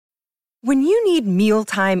When you need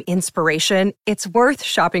mealtime inspiration, it's worth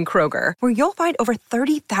shopping Kroger, where you'll find over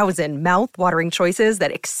 30,000 mouth-watering choices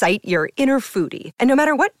that excite your inner foodie. And no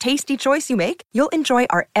matter what tasty choice you make, you'll enjoy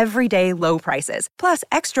our everyday low prices, plus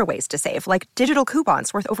extra ways to save, like digital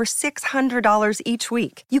coupons worth over $600 each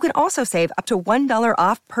week. You can also save up to $1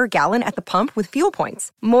 off per gallon at the pump with fuel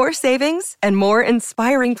points. More savings and more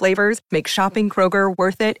inspiring flavors make shopping Kroger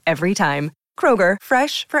worth it every time. Kroger,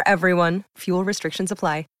 fresh for everyone. Fuel restrictions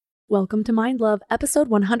apply. Welcome to Mind Love, episode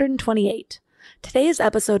 128. Today's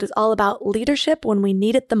episode is all about leadership when we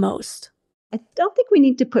need it the most. I don't think we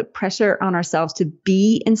need to put pressure on ourselves to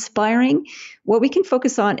be inspiring. What we can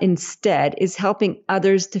focus on instead is helping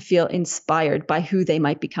others to feel inspired by who they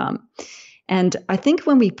might become. And I think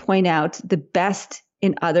when we point out the best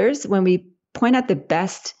in others, when we point out the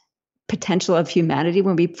best potential of humanity,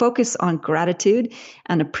 when we focus on gratitude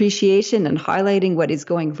and appreciation and highlighting what is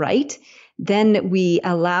going right, then we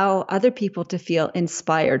allow other people to feel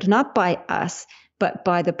inspired, not by us, but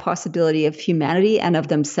by the possibility of humanity and of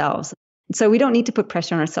themselves. So we don't need to put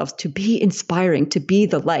pressure on ourselves to be inspiring, to be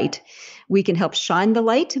the light. We can help shine the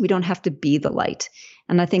light. We don't have to be the light.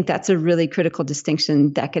 And I think that's a really critical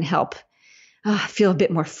distinction that can help feel a bit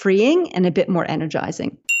more freeing and a bit more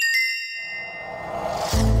energizing.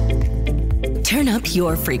 Turn up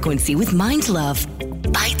your frequency with Mind Love.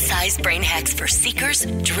 Bite-sized brain hacks for seekers,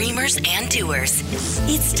 dreamers, and doers.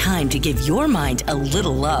 It's time to give your mind a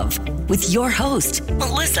little love with your host,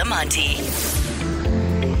 Melissa Monti.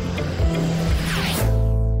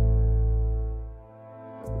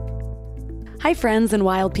 Hi, friends and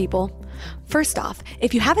wild people. First off,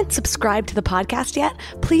 if you haven't subscribed to the podcast yet,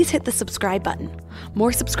 please hit the subscribe button.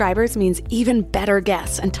 More subscribers means even better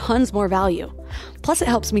guests and tons more value. Plus, it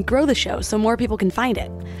helps me grow the show so more people can find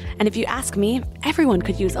it. And if you ask me, everyone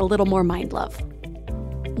could use a little more mind love.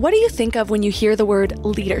 What do you think of when you hear the word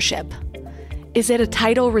leadership? Is it a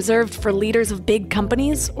title reserved for leaders of big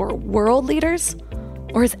companies or world leaders?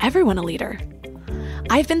 Or is everyone a leader?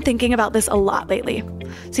 I've been thinking about this a lot lately.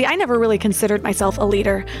 See, I never really considered myself a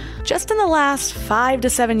leader. Just in the last 5 to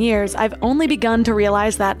 7 years, I've only begun to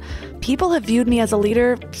realize that people have viewed me as a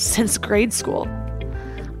leader since grade school.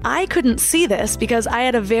 I couldn't see this because I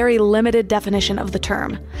had a very limited definition of the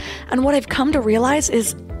term. And what I've come to realize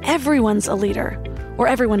is everyone's a leader, or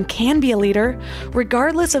everyone can be a leader,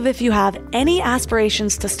 regardless of if you have any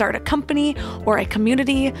aspirations to start a company or a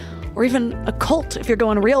community, or even a cult if you're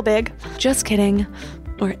going real big. Just kidding.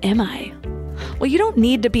 Or am I? Well, you don't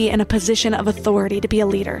need to be in a position of authority to be a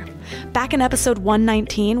leader. Back in episode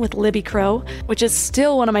 119 with Libby Crow, which is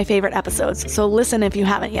still one of my favorite episodes, so listen if you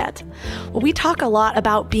haven't yet. Well, we talk a lot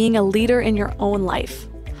about being a leader in your own life.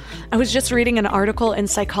 I was just reading an article in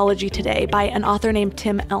Psychology Today by an author named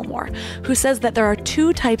Tim Elmore, who says that there are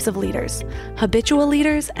 2 types of leaders: habitual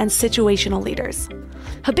leaders and situational leaders.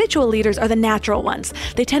 Habitual leaders are the natural ones.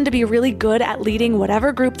 They tend to be really good at leading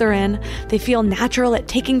whatever group they're in. They feel natural at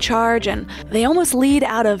taking charge, and they almost lead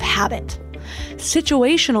out of habit.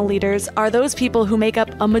 Situational leaders are those people who make up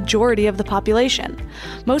a majority of the population.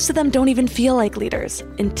 Most of them don't even feel like leaders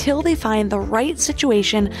until they find the right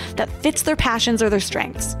situation that fits their passions or their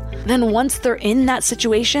strengths. Then once they're in that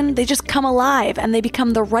situation, they just come alive and they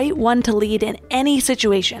become the right one to lead in any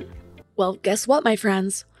situation. Well, guess what, my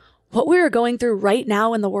friends? What we are going through right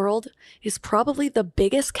now in the world is probably the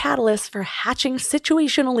biggest catalyst for hatching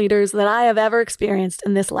situational leaders that I have ever experienced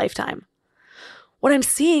in this lifetime. What I'm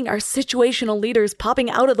seeing are situational leaders popping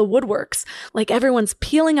out of the woodworks, like everyone's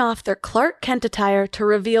peeling off their Clark Kent attire to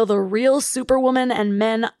reveal the real superwoman and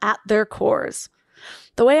men at their cores.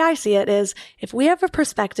 The way I see it is, if we have a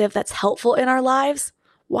perspective that's helpful in our lives,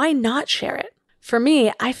 why not share it? For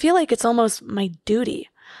me, I feel like it's almost my duty.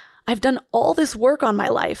 I've done all this work on my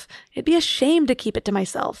life. It'd be a shame to keep it to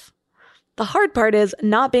myself. The hard part is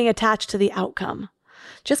not being attached to the outcome.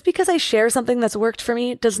 Just because I share something that's worked for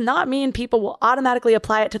me does not mean people will automatically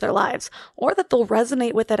apply it to their lives or that they'll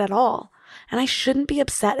resonate with it at all. And I shouldn't be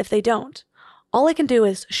upset if they don't. All I can do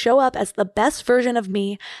is show up as the best version of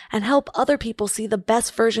me and help other people see the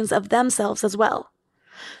best versions of themselves as well.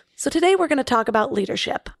 So today we're going to talk about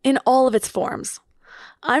leadership in all of its forms.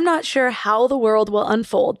 I'm not sure how the world will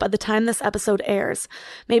unfold by the time this episode airs.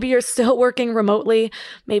 Maybe you're still working remotely.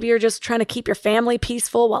 Maybe you're just trying to keep your family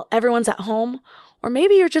peaceful while everyone's at home. Or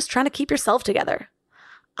maybe you're just trying to keep yourself together.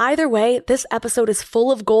 Either way, this episode is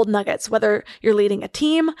full of gold nuggets, whether you're leading a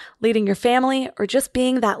team, leading your family, or just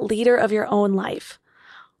being that leader of your own life.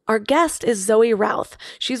 Our guest is Zoe Routh.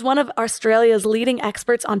 She's one of Australia's leading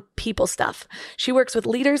experts on people stuff. She works with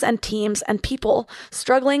leaders and teams and people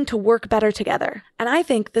struggling to work better together. And I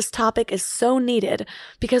think this topic is so needed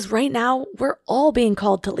because right now we're all being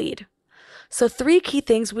called to lead. So 3 key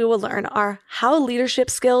things we will learn are how leadership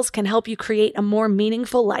skills can help you create a more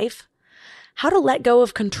meaningful life, how to let go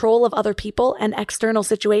of control of other people and external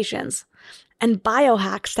situations, and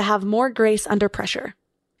biohacks to have more grace under pressure.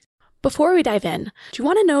 Before we dive in, do you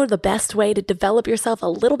want to know the best way to develop yourself a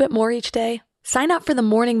little bit more each day? Sign up for the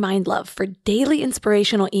Morning Mind Love for daily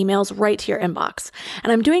inspirational emails right to your inbox.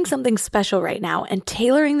 And I'm doing something special right now and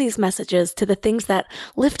tailoring these messages to the things that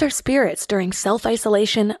lift our spirits during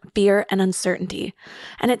self-isolation, fear, and uncertainty.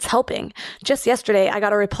 And it's helping. Just yesterday, I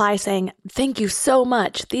got a reply saying, "Thank you so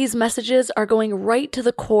much. These messages are going right to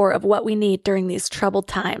the core of what we need during these troubled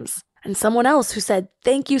times." And someone else who said,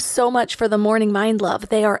 "Thank you so much for the Morning Mind Love.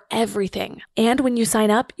 They are everything." And when you sign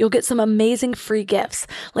up, you'll get some amazing free gifts,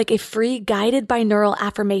 like a free guided binaural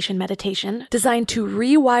affirmation meditation designed to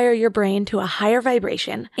rewire your brain to a higher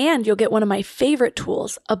vibration. And you'll get one of my favorite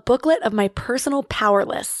tools, a booklet of my personal power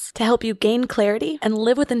lists to help you gain clarity and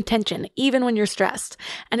live with intention, even when you're stressed.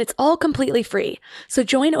 And it's all completely free. So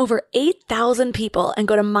join over 8,000 people and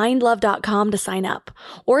go to mindlove.com to sign up.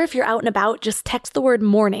 Or if you're out and about, just text the word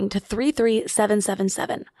morning to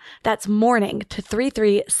 33777. That's morning to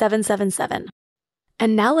 33777.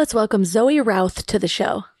 And now let's welcome Zoe Routh to the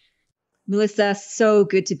show. Melissa, so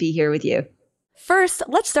good to be here with you. First,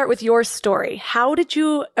 let's start with your story. How did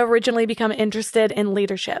you originally become interested in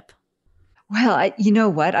leadership? Well, you know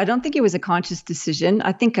what? I don't think it was a conscious decision.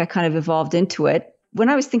 I think I kind of evolved into it. When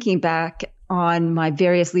I was thinking back on my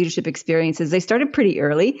various leadership experiences, they started pretty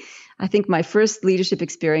early. I think my first leadership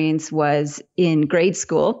experience was in grade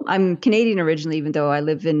school. I'm Canadian originally, even though I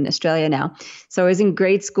live in Australia now. So I was in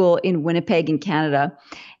grade school in Winnipeg in Canada,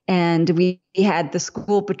 and we had the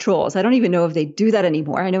school patrols. I don't even know if they do that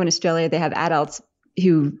anymore. I know in Australia they have adults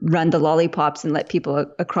who run the lollipops and let people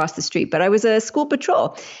across the street. But I was a school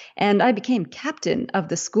patrol, and I became captain of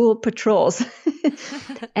the school patrols.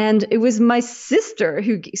 And it was my sister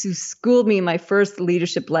who schooled me in my first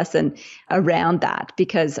leadership lesson around that,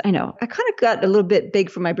 because I kind of got a little bit big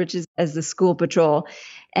for my britches as the school patrol.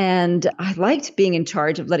 And I liked being in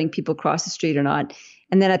charge of letting people cross the street or not.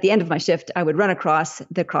 And then at the end of my shift, I would run across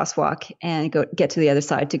the crosswalk and get to the other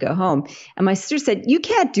side to go home. And my sister said, "You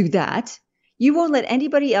can't do that. You won't let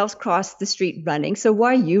anybody else cross the street running, so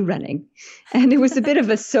why are you running?" And it was a bit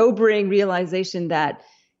of a sobering realization that,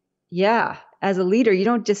 as a leader, you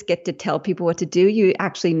don't just get to tell people what to do. You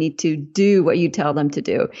actually need to do what you tell them to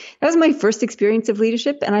do. That was my first experience of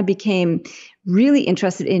leadership, and I became really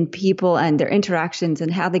interested in people and their interactions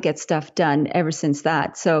and how they get stuff done ever since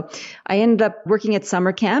that. So I ended up working at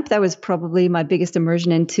summer camp. That was probably my biggest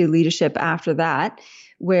immersion into leadership after that,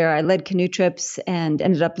 where I led canoe trips and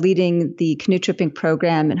ended up leading the canoe tripping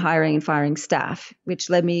program and hiring and firing staff,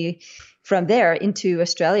 which led me from there into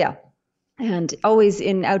Australia, and always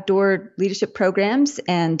in outdoor leadership programs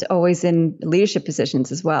and always in leadership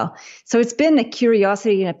positions as well. So it's been a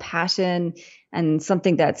curiosity and a passion and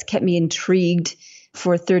something that's kept me intrigued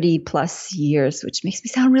for 30 plus years, which makes me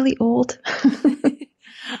sound really old.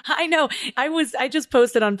 I know. I just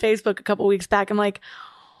posted on Facebook a couple weeks back. I'm like,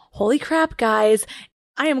 holy crap, guys.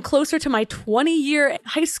 I am closer to my 20-year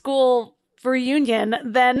high school reunion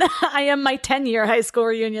than I am my 10-year high school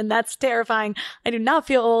reunion. That's terrifying. I do not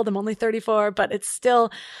feel old. I'm only 34, but it's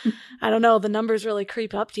still, I don't know, the numbers really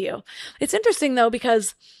creep up to you. It's interesting though,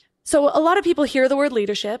 because so a lot of people hear the word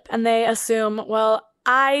leadership and they assume, well,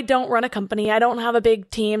 I don't run a company. I don't have a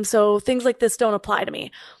big team. So things like this don't apply to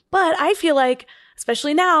me. But I feel like,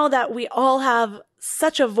 especially now that we all have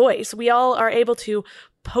such a voice, we all are able to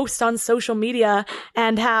post on social media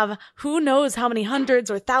and have who knows how many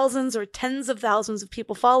hundreds or thousands or tens of thousands of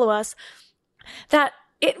people follow us, that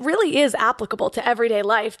it really is applicable to everyday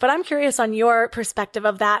life. But I'm curious on your perspective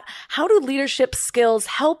of that. How do leadership skills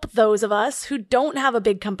help those of us who don't have a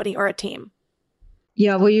big company or a team?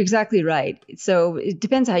 Yeah, well, you're exactly right. So it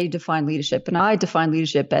depends how you define leadership. And I define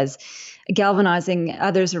leadership as galvanizing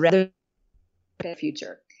others around the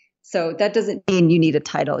future. So that doesn't mean you need a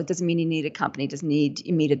title. It doesn't mean you need a company. It doesn't mean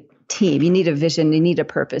you need a team. You need a vision. You need a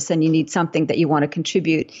purpose, and you need something that you want to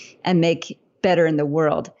contribute and make better in the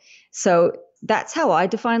world. So that's how I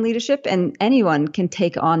define leadership, and anyone can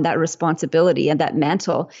take on that responsibility and that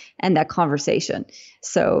mantle and that conversation.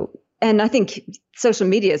 So, and I think social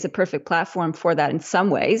media is a perfect platform for that in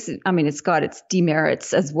some ways. I mean, it's got its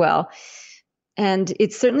demerits as well. And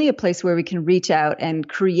it's certainly a place where we can reach out and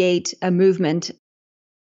create a movement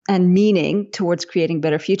and meaning towards creating a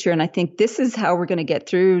better future. And I think this is how we're going to get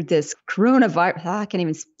through this coronavirus. I can't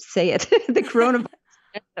even say it. The coronavirus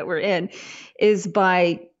that we're in is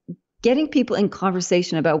by getting people in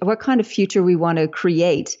conversation about what kind of future we want to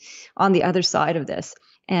create on the other side of this.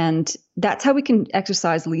 And that's how we can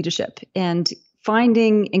exercise leadership. And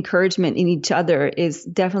finding encouragement in each other is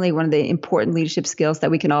definitely one of the important leadership skills that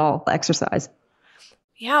we can all exercise.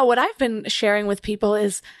 Yeah, what I've been sharing with people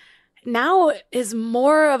is now is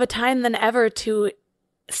more of a time than ever to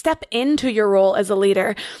step into your role as a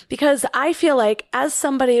leader, because I feel like as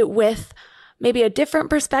somebody with maybe a different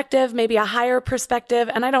perspective, maybe a higher perspective,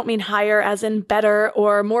 and I don't mean higher as in better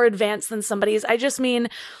or more advanced than somebody's, I just mean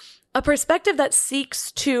a perspective that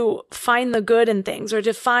seeks to find the good in things or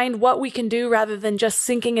to find what we can do rather than just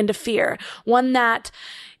sinking into fear. One that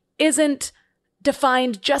isn't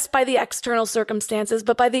defined just by the external circumstances,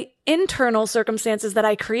 but by the internal circumstances that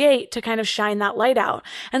I create to kind of shine that light out.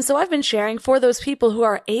 And so I've been sharing for those people who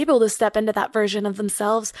are able to step into that version of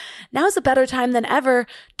themselves. Now is a better time than ever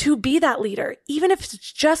to be that leader, even if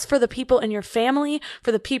it's just for the people in your family,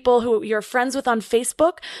 for the people who you're friends with on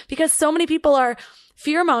Facebook, because so many people are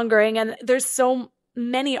fear-mongering and there's so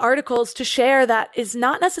many articles to share that is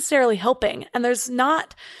not necessarily helping. And there's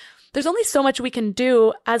only so much we can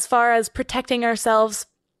do as far as protecting ourselves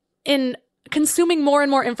in consuming more and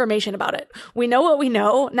more information about it. We know what we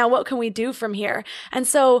know. Now, what can we do from here? And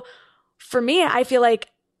so for me, I feel like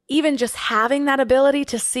even just having that ability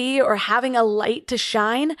to see or having a light to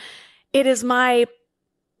shine, it is my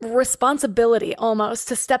responsibility almost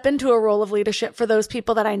to step into a role of leadership for those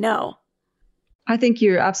people that I know. I think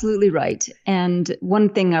you're absolutely right. And one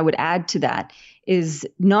thing I would add to that is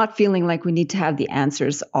not feeling like we need to have the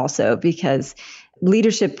answers also, because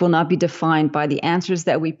leadership will not be defined by the answers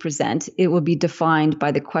that we present. It will be defined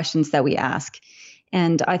by the questions that we ask.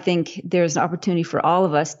 And I think there's an opportunity for all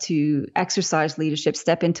of us to exercise leadership,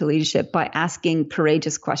 step into leadership by asking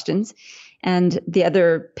courageous questions. And the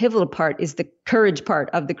other pivotal part is the courage part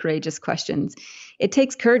of the courageous questions. It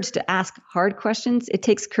takes courage to ask hard questions. It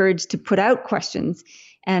takes courage to put out questions.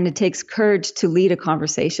 And it takes courage to lead a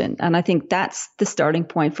conversation. And I think that's the starting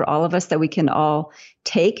point for all of us that we can all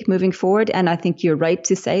take moving forward. And I think you're right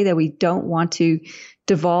to say that we don't want to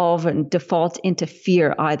devolve and default into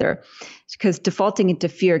fear either, because defaulting into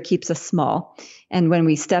fear keeps us small. And when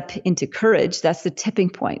we step into courage, that's the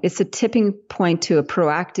tipping point. It's a tipping point to a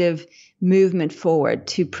proactive movement forward,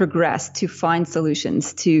 to progress, to find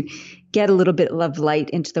solutions, to get a little bit of light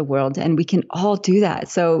into the world. And we can all do that.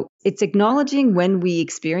 So it's acknowledging when we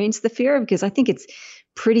experience the fear, because I think it's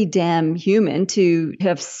pretty damn human to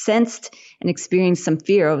have sensed and experienced some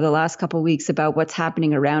fear over the last couple of weeks about what's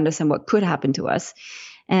happening around us and what could happen to us.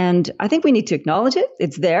 And I think we need to acknowledge it.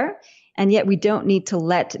 It's there. And yet we don't need to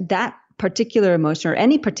let that particular emotion or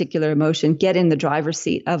any particular emotion get in the driver's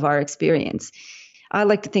seat of our experience. I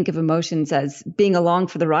like to think of emotions as being along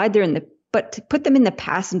for the ride. But to put them in the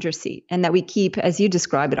passenger seat, and that we keep, as you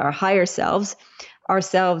describe it, our higher selves,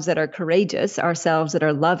 ourselves that are courageous, ourselves that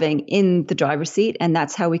are loving in the driver's seat. And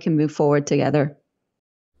that's how we can move forward together.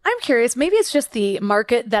 I'm curious, maybe it's just the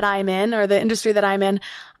market that I'm in or the industry that I'm in.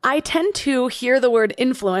 I tend to hear the word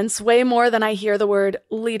influence way more than I hear the word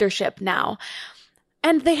leadership now.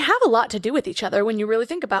 And they have a lot to do with each other when you really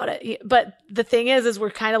think about it. But the thing is we're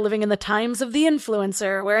kind of living in the times of the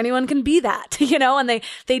influencer where anyone can be that, and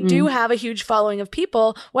they do have a huge following of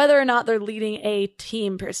people, whether or not they're leading a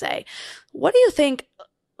team per se. What do you think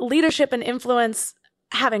leadership and influence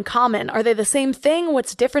have in common? Are they the same thing?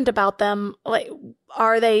 What's different about them? Like,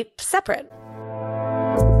 are they separate?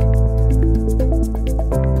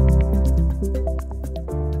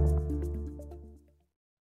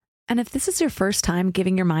 And if this is your first time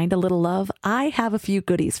giving your mind a little love, I have a few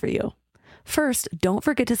goodies for you. First, don't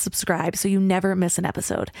forget to subscribe so you never miss an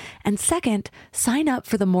episode. And second, sign up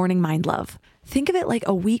for the Morning Mind Love. Think of it like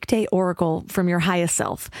a weekday oracle from your highest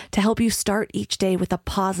self to help you start each day with a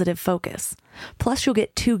positive focus. Plus, you'll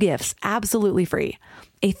get 2 gifts absolutely free: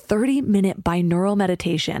 a 30-minute binaural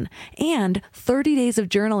meditation and 30 days of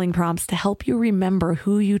journaling prompts to help you remember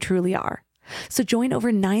who you truly are. So join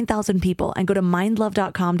over 9,000 people and go to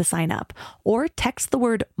mindlove.com to sign up, or text the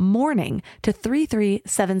word morning to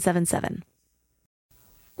 33777.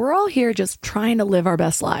 We're all here just trying to live our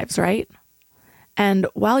best lives, right? And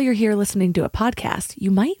while you're here listening to a podcast,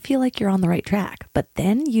 you might feel like you're on the right track, but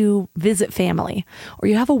then you visit family, or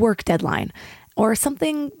you have a work deadline, or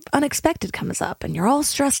something unexpected comes up and you're all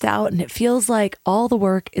stressed out and it feels like all the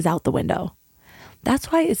work is out the window.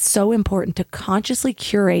 That's why it's so important to consciously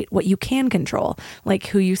curate what you can control, like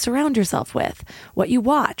who you surround yourself with, what you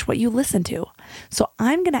watch, what you listen to. So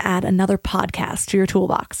I'm going to add another podcast to your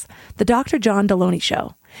toolbox, The Dr. John Deloney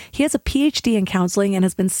Show. He has a PhD in counseling and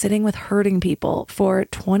has been sitting with hurting people for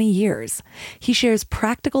 20 years. He shares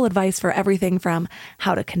practical advice for everything from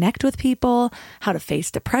how to connect with people, how to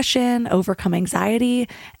face depression, overcome anxiety,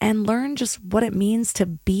 and learn just what it means to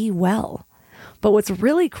be well. But what's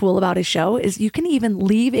really cool about his show is you can even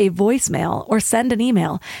leave a voicemail or send an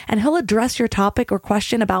email, and he'll address your topic or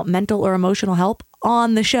question about mental or emotional health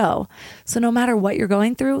on the show. So no matter what you're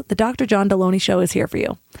going through, the Dr. John Delony Show is here for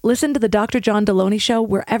you. Listen to the Dr. John Delony Show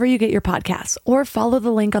wherever you get your podcasts, or follow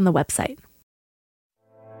the link on the website.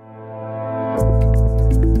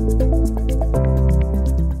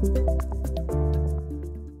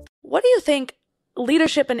 What do you think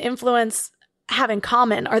leadership and influence have in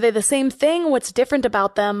common? Are they the same thing? What's different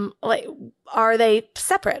about them? Like, are they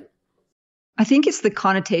separate? I think it's the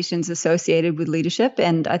connotations associated with leadership.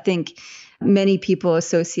 And I think many people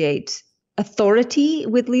associate authority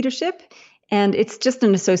with leadership, and it's just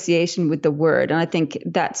an association with the word. And I think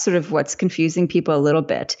that's sort of what's confusing people a little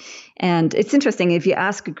bit. And it's interesting, if you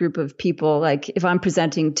ask a group of people, like if I'm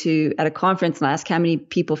presenting at a conference and I ask how many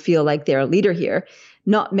people feel like they're a leader here,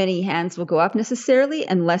 not many hands will go up necessarily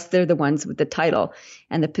unless they're the ones with the title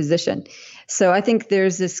and the position. So I think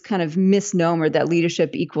there's this kind of misnomer that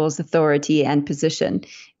leadership equals authority and position,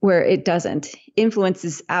 where it doesn't. Influence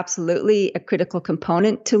is absolutely a critical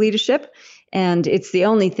component to leadership, and it's the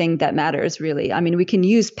only thing that matters, really. I mean, we can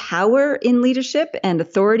use power in leadership and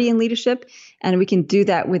authority in leadership, and we can do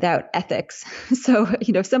that without ethics. So,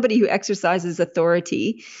 somebody who exercises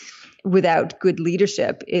authority without good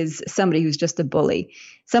leadership is somebody who's just a bully.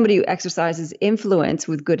 Somebody who exercises influence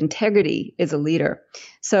with good integrity is a leader.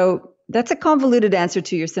 So that's a convoluted answer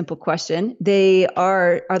to your simple question.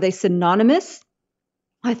 Are they synonymous?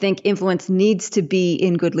 I think influence needs to be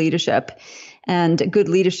in good leadership, and good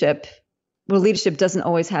leadership, leadership doesn't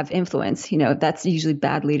always have influence. That's usually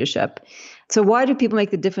bad leadership. So why do people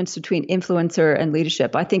make the difference between influencer and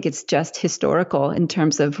leadership? I think it's just historical in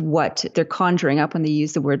terms of what they're conjuring up when they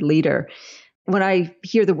use the word leader. When I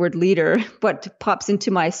hear the word leader, what pops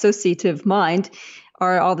into my associative mind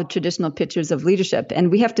are all the traditional pictures of leadership.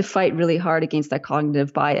 And we have to fight really hard against that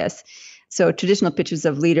cognitive bias. So traditional pictures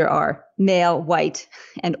of leader are male, white,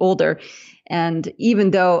 and older. And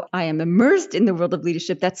even though I am immersed in the world of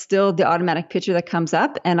leadership, that's still the automatic picture that comes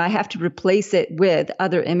up. And I have to replace it with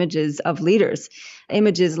other images of leaders.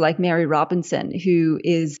 Images like Mary Robinson, who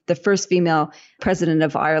is the first female president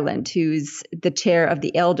of Ireland, who's the chair of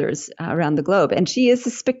the elders around the globe. And she is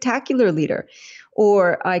a spectacular leader.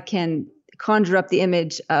 Or I can conjure up the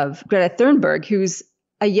image of Greta Thunberg, who's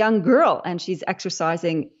a young girl, and she's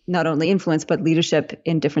exercising not only influence, but leadership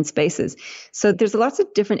in different spaces. So there's lots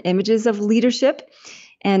of different images of leadership,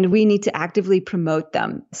 and we need to actively promote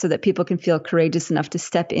them so that people can feel courageous enough to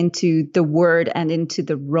step into the word and into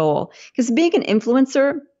the role. Because being an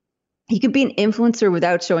influencer, you can be an influencer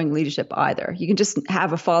without showing leadership either. You can just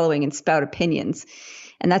have a following and spout opinions,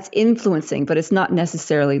 and that's influencing, but it's not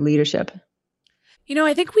necessarily leadership.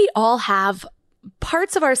 I think we all have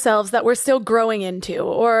parts of ourselves that we're still growing into,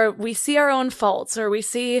 or we see our own faults, or we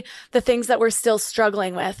see the things that we're still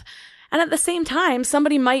struggling with. And at the same time,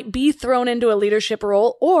 somebody might be thrown into a leadership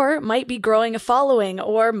role, or might be growing a following,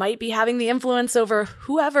 or might be having the influence over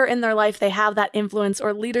whoever in their life they have that influence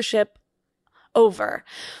or leadership over.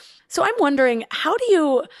 So I'm wondering, how do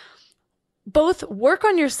you both work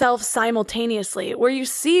on yourself simultaneously, where you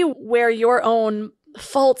see where your own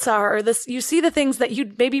faults are, or you see the things that you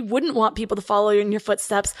maybe wouldn't want people to follow in your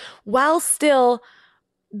footsteps, while still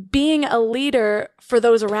being a leader for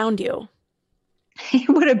those around you?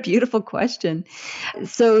 What a beautiful question.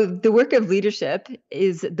 So the work of leadership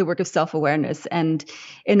is the work of self-awareness. And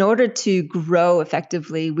in order to grow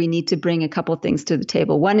effectively, we need to bring a couple of things to the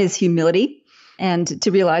table. One is humility, and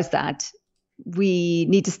to realize that we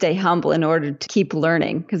need to stay humble in order to keep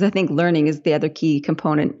learning, because I think learning is the other key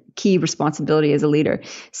component, key responsibility as a leader.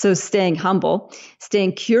 So staying humble,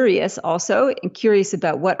 staying curious also, and curious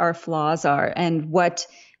about what our flaws are and what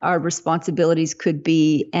our responsibilities could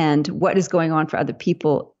be and what is going on for other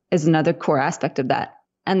people is another core aspect of that.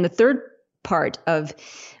 And the third part of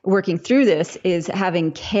working through this is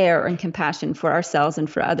having care and compassion for ourselves and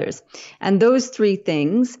for others. And those three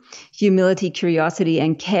things, humility, curiosity,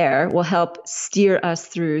 and care, will help steer us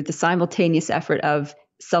through the simultaneous effort of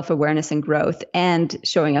self-awareness and growth and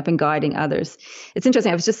showing up and guiding others. It's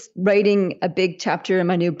interesting. I was just writing a big chapter in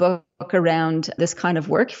my new book around this kind of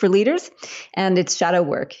work for leaders, and it's shadow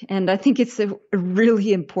work. And I think it's a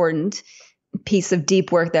really important piece of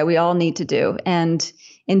deep work that we all need to do. And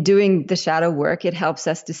in doing the shadow work, it helps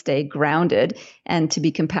us to stay grounded and to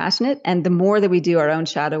be compassionate. And the more that we do our own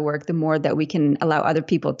shadow work, the more that we can allow other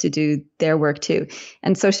people to do their work too.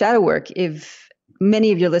 And so shadow work, if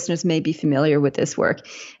many of your listeners may be familiar with this work,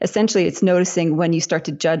 essentially it's noticing when you start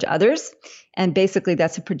to judge others. And basically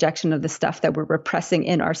that's a projection of the stuff that we're repressing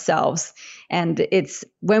in ourselves. And it's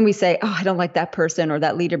when we say, oh, I don't like that person or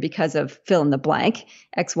that leader because of fill in the blank,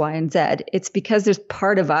 X, Y, and Z. It's because there's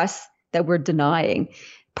part of us that we're denying,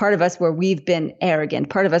 part of us where we've been arrogant,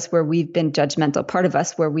 part of us where we've been judgmental, part of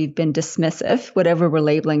us where we've been dismissive, whatever we're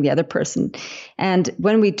labeling the other person. And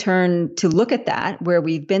when we turn to look at that, where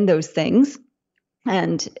we've been those things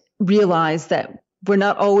and realize that we're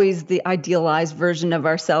not always the idealized version of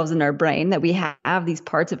ourselves in our brain, that we have these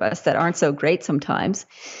parts of us that aren't so great sometimes,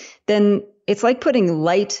 then it's like putting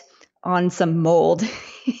light on some mold.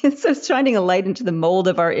 So it's shining a light into the mold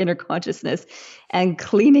of our inner consciousness and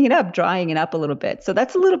cleaning it up, drying it up a little bit. So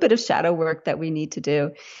that's a little bit of shadow work that we need to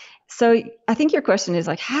do. So I think your question is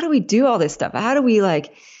like, how do we do all this stuff? How do we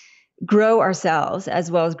like grow ourselves as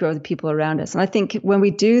well as grow the people around us? And I think when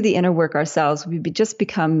we do the inner work ourselves, we just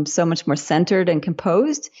become so much more centered and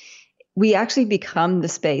composed. We actually become the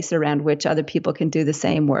space around which other people can do the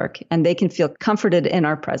same work and they can feel comforted in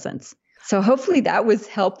our presence. So hopefully that was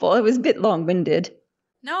helpful. It was a bit long-winded.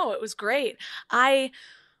 No, it was great. I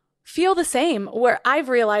feel the same, where I've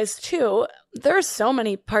realized too, there are so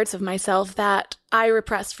many parts of myself that I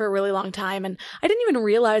repressed for a really long time. And I didn't even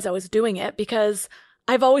realize I was doing it because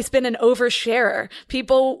I've always been an oversharer.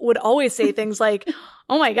 People would always say things like,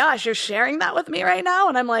 oh my gosh, you're sharing that with me right now?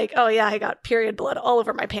 And I'm like, oh yeah, I got period blood all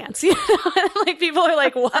over my pants. You know? And like people are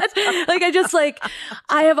like, what?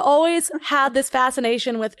 I have always had this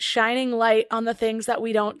fascination with shining light on the things that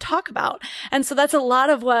we don't talk about. And so that's a lot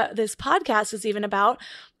of what this podcast is even about.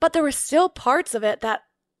 But there were still parts of it that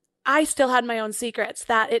I still had my own secrets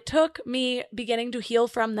that it took me beginning to heal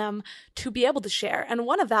from them to be able to share. And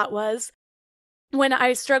one of that was when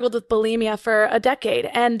I struggled with bulimia for a decade.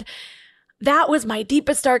 And that was my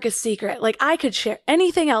deepest, darkest secret. Like I could share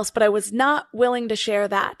anything else, but I was not willing to share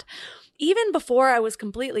that. Even before I was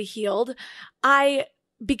completely healed, I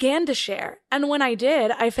began to share. And when I did,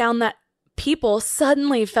 I found that people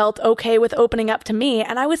suddenly felt okay with opening up to me.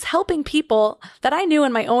 And I was helping people that I knew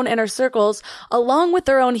in my own inner circles along with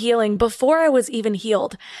their own healing before I was even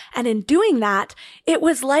healed. And in doing that, it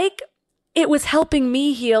was like it was helping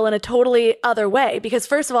me heal in a totally other way. Because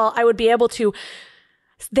first of all, I would be able to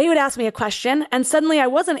they would ask me a question and suddenly I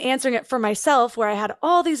wasn't answering it for myself where I had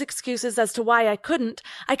all these excuses as to why I couldn't.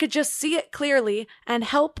 I could just see it clearly and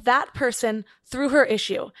help that person through her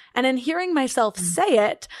issue. And in hearing myself say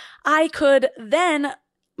it, I could then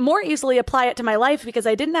more easily apply it to my life because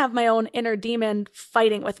I didn't have my own inner demon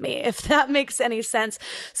fighting with me, if that makes any sense.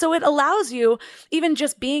 So it allows you, even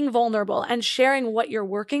just being vulnerable and sharing what you're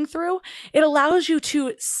working through, it allows you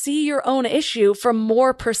to see your own issue from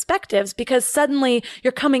more perspectives because suddenly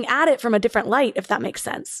you're coming at it from a different light, if that makes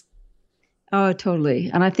sense. Oh, totally.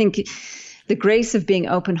 And I think the grace of being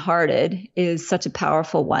open-hearted is such a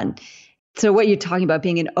powerful one. So what you're talking about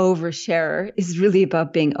being an oversharer is really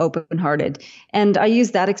about being open-hearted. And I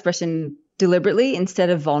use that expression deliberately instead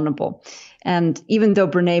of vulnerable. And even though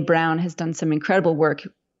Brené Brown has done some incredible work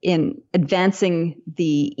in advancing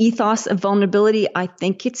the ethos of vulnerability, I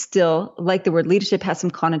think it's still, like the word leadership has some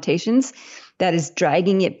connotations that is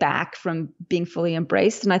dragging it back from being fully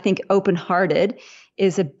embraced. And I think open-hearted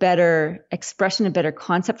is a better expression, a better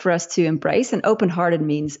concept for us to embrace. And open-hearted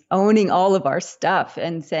means owning all of our stuff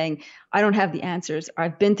and saying, I don't have the answers.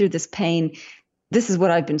 I've been through this pain. This is what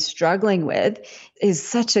I've been struggling with, is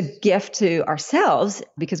such a gift to ourselves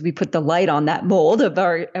because we put the light on that mold of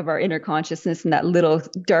our inner consciousness and that little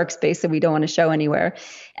dark space that we don't want to show anywhere.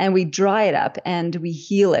 And we dry it up and we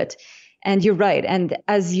heal it. And you're right. And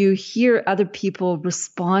as you hear other people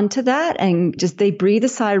respond to that and just they breathe a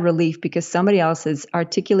sigh of relief because somebody else has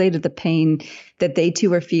articulated the pain that they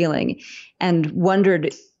too are feeling and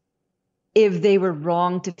wondered if they were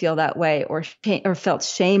wrong to feel that way or felt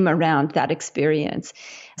shame around that experience.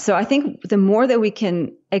 So I think the more that we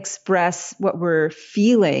can express what we're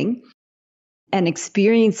feeling and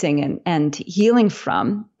experiencing and healing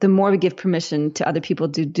from, the more we give permission to other people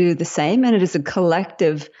to do the same. And it is a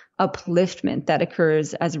collective upliftment that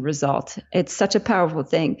occurs as a result. It's such a powerful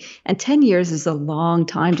thing. And 10 years is a long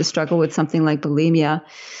time to struggle with something like bulimia.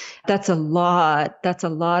 That's a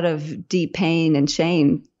lot of deep pain and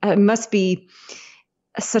shame. It must be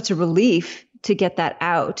such a relief to get that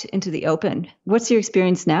out into the open. What's your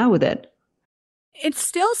experience now with it? It's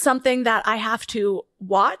still something that I have to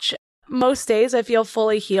watch. most days I feel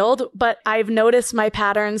fully healed, but I've noticed my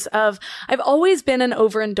patterns of, I've always been an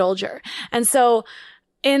overindulger. And so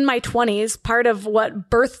in my 20s, part of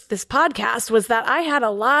what birthed this podcast was that I had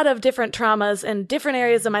a lot of different traumas in different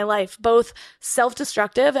areas of my life, both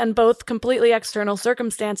self-destructive and both completely external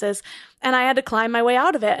circumstances. And I had to climb my way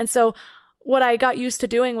out of it. And so what I got used to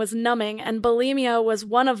doing was numbing, and bulimia was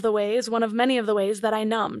one of many of the ways that I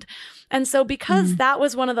numbed. And so because that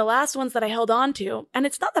was one of the last ones that I held on to, and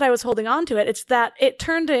it's not that I was holding on to it, it's that it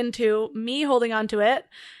turned into me holding on to it,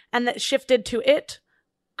 and that shifted to it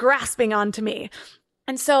grasping onto me.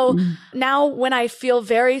 And so now when I feel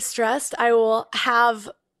very stressed, I will have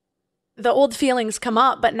the old feelings come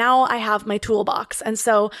up, but now I have my toolbox. And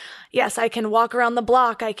so, yes, I can walk around the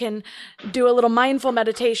block. I can do a little mindful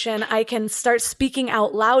meditation. I can start speaking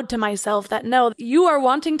out loud to myself that, no, you are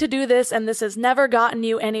wanting to do this and this has never gotten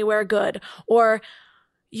you anywhere good. Or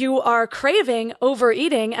you are craving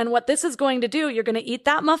overeating, and what this is going to do, you're going to eat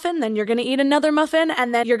that muffin, then you're going to eat another muffin,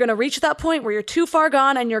 and then you're going to reach that point where you're too far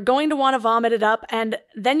gone and you're going to want to vomit it up, and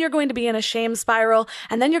then you're going to be in a shame spiral,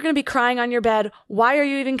 and then you're going to be crying on your bed. Why are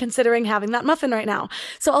you even considering having that muffin right now?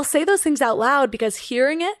 So I'll say those things out loud because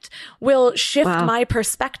hearing it will shift my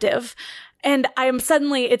perspective. And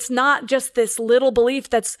it's not just this little belief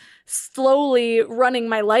that's slowly running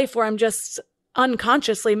my life where I'm just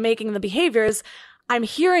unconsciously making the behaviors. I'm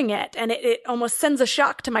hearing it, and it almost sends a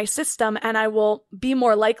shock to my system, and I will be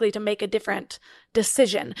more likely to make a different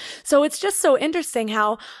decision. So it's just so interesting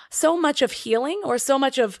how so much of healing, or so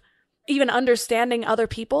much of even understanding other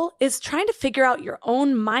people, is trying to figure out your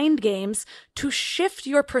own mind games to shift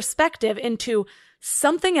your perspective into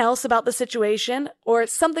something else about the situation or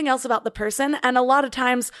something else about the person. And a lot of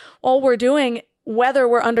times all we're doing, whether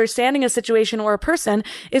we're understanding a situation or a person,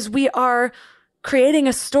 is we are creating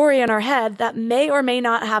a story in our head that may or may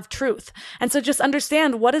not have truth. And so just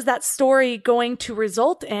understand, what is that story going to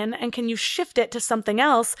result in, and can you shift it to something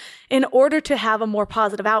else in order to have a more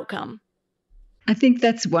positive outcome? I think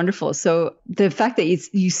that's wonderful. So the fact that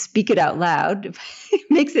you speak it out loud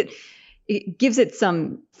it gives it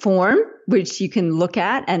some form, which you can look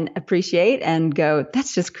at and appreciate and go,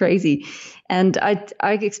 that's just crazy. And I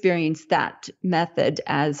experienced that method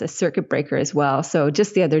as a circuit breaker as well. So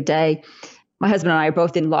just the other day, my husband and I are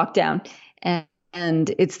both in lockdown,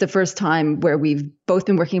 and it's the first time where we've both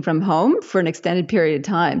been working from home for an extended period of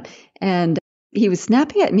time. And he was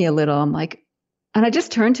snapping at me a little. And I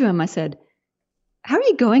just turned to him. I said, how are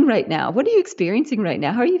you going right now? What are you experiencing right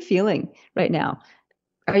now? How are you feeling right now?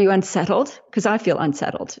 Are you unsettled? Because I feel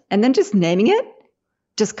unsettled. And then just naming it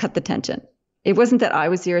just cut the tension. It wasn't that I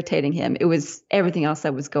was irritating him. It was everything else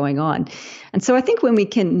that was going on. And so I think when we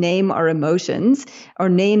can name our emotions, or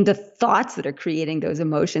name the thoughts that are creating those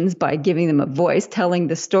emotions by giving them a voice, telling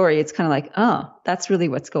the story, it's kind of like, oh, that's really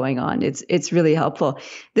what's going on. It's really helpful.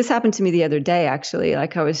 This happened to me the other day, actually.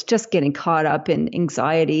 Like, I was just getting caught up in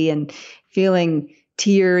anxiety and feeling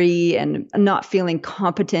teary and not feeling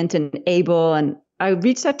competent and able. And I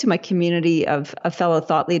reached out to my community of fellow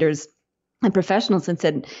thought leaders and professionals and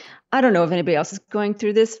said, I don't know if anybody else is going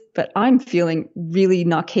through this, but I'm feeling really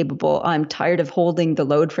not capable. I'm tired of holding the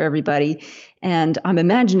load for everybody. And I'm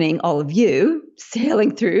imagining all of you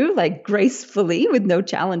sailing through like gracefully with no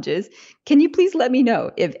challenges. Can you please let me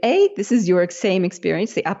know if A, this is your same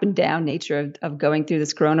experience, the up and down nature of going through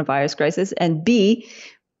this coronavirus crisis, and B,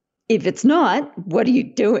 if it's not, what are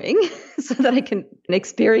you doing so that I can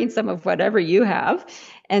experience some of whatever you have,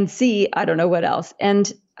 and C, I don't know what else.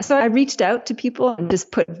 And so I reached out to people and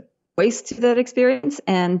just put voice to that experience.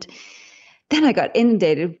 And then I got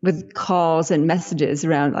inundated with calls and messages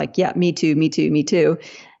around like, yeah, me too, me too, me too.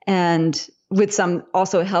 And with some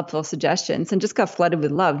also helpful suggestions, and just got flooded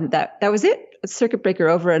with love. That was it. A circuit breaker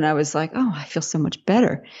over. And I was like, oh, I feel so much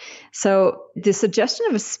better. So the suggestion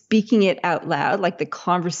of speaking it out loud, like the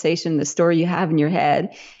conversation, the story you have in your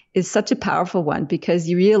head, is such a powerful one, because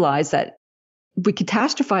you realize that we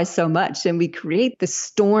catastrophize so much and we create this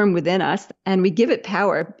storm within us and we give it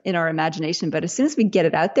power in our imagination. But as soon as we get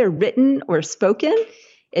it out there, written or spoken,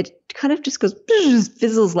 it kind of just goes,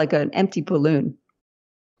 fizzles like an empty balloon.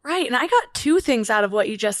 Right. And I got two things out of what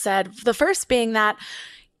you just said. The first being that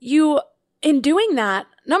in doing that,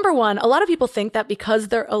 number one, a lot of people think that because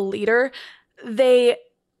they're a leader, they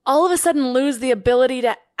all of a sudden lose the ability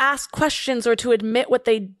to ask questions or to admit what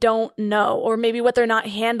they don't know, or maybe what they're not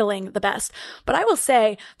handling the best. But I will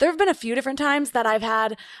say there have been a few different times that I've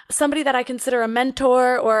had somebody that I consider a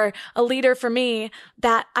mentor or a leader for me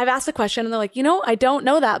that I've asked a question and they're like, I don't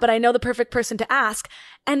know that, but I know the perfect person to ask.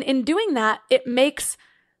 And in doing that, it makes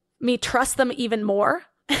me trust them even more.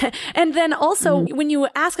 And then also when you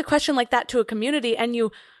ask a question like that to a community and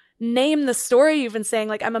you name the story you've been saying,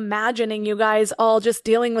 like, I'm imagining you guys all just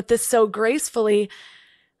dealing with this so gracefully,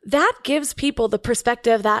 that gives people the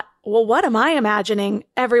perspective that, well, what am I imagining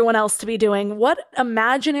everyone else to be doing? What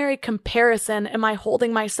imaginary comparison am I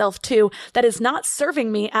holding myself to that is not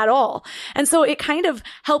serving me at all? And so it kind of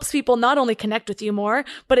helps people not only connect with you more,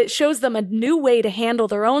 but it shows them a new way to handle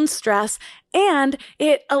their own stress. And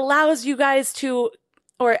it allows you guys to,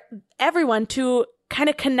 or everyone to, kind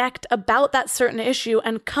of connect about that certain issue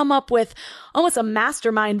and come up with almost a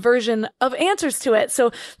mastermind version of answers to it.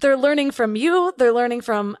 So they're learning from you, they're learning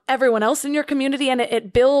from everyone else in your community, and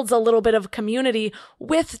it builds a little bit of community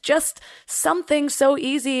with just something so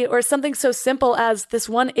easy or something so simple as this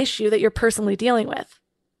one issue that you're personally dealing with.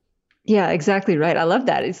 Yeah, exactly right. I love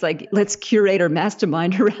that. It's like, let's curate our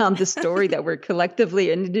mastermind around the story that we're collectively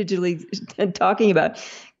and individually talking about.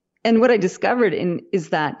 And what I discovered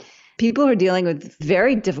is that people are dealing with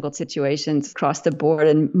very difficult situations across the board,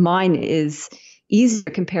 and mine is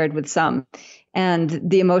easier compared with some. And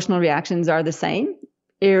the emotional reactions are the same,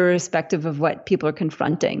 irrespective of what people are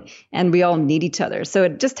confronting. And we all need each other. So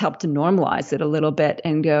it just helped to normalize it a little bit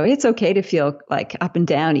and go, it's okay to feel like up and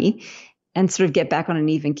downy and sort of get back on an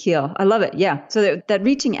even keel. I love it. Yeah. So that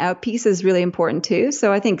reaching out piece is really important too.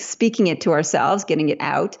 So I think speaking it to ourselves, getting it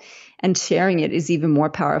out, and sharing it is even more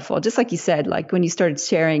powerful. Just like you said, like when you started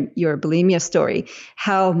sharing your bulimia story,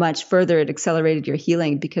 how much further it accelerated your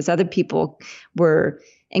healing because other people were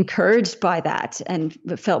encouraged by that and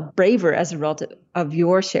felt braver as a result of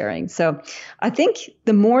your sharing. So I think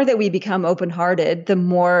the more that we become open-hearted, the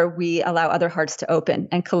more we allow other hearts to open,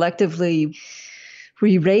 and collectively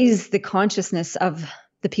we raise the consciousness of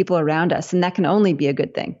the people around us. And that can only be a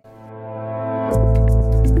good thing.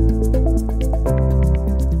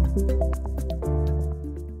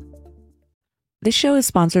 This show is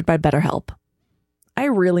sponsored by BetterHelp. I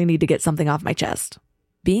really need to get something off my chest.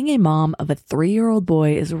 Being a mom of a 3-year-old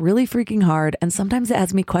boy is really freaking hard, and sometimes it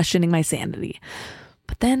has me questioning my sanity.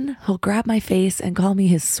 But then he'll grab my face and call me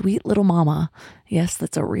his sweet little mama. Yes,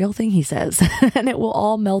 that's a real thing he says, and it will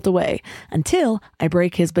all melt away until I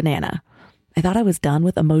break his banana. I thought I was done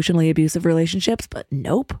with emotionally abusive relationships, but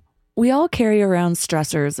nope. We all carry around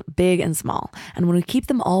stressors, big and small, and when we keep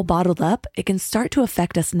them all bottled up, it can start to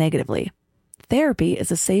affect us negatively. Therapy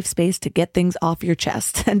is a safe space to get things off your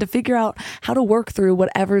chest and to figure out how to work through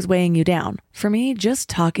whatever's weighing you down. For me, just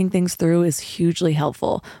talking things through is hugely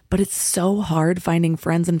helpful, but it's so hard finding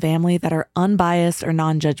friends and family that are unbiased or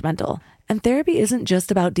non-judgmental. And therapy isn't just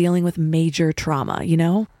about dealing with major trauma, you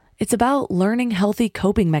know? It's about learning healthy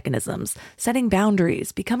coping mechanisms, setting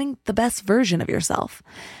boundaries, becoming the best version of yourself.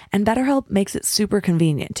 And BetterHelp makes it super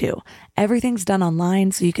convenient too. Everything's done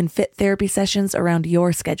online so you can fit therapy sessions around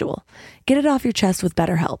your schedule. Get it off your chest with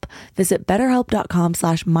BetterHelp. Visit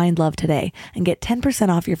betterhelp.com/mindlove today and get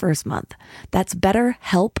 10% off your first month. That's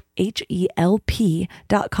BetterHelp,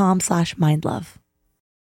 HELP.com/mindlove.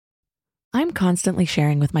 I'm constantly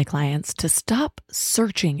sharing with my clients to stop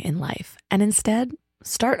searching in life and instead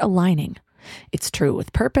start aligning. It's true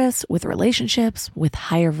with purpose, with relationships, with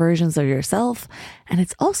higher versions of yourself, and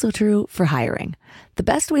it's also true for hiring. The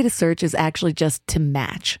best way to search is actually just to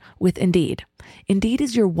match with Indeed. Indeed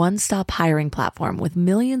is your one-stop hiring platform with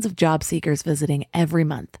millions of job seekers visiting every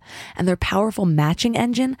month, and their powerful matching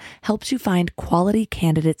engine helps you find quality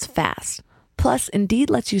candidates fast. Plus, Indeed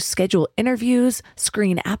lets you schedule interviews,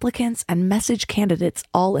 screen applicants, and message candidates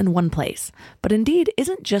all in one place. But Indeed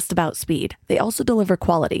isn't just about speed. They also deliver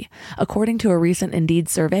quality. According to a recent Indeed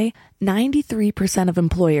survey, 93% of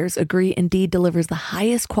employers agree Indeed delivers the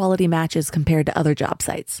highest quality matches compared to other job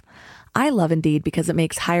sites. I love Indeed because it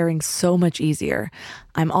makes hiring so much easier.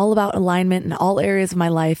 I'm all about alignment in all areas of my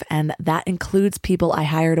life, and that includes people I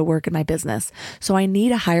hire to work in my business. So I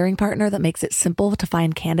need a hiring partner that makes it simple to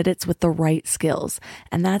find candidates with the right skills.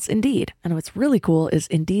 And that's Indeed. And what's really cool is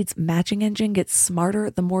Indeed's matching engine gets smarter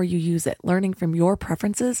the more you use it, learning from your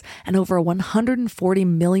preferences and over 140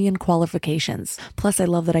 million qualifications. Plus, I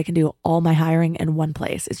love that I can do all my hiring in one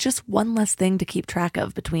place. It's just one less thing to keep track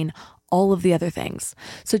of between all of the other things.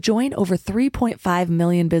 So join over 3.5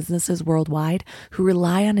 million businesses worldwide who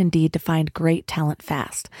rely on Indeed to find great talent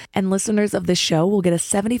fast. And listeners of this show will get a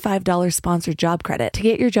 $75 sponsored job credit to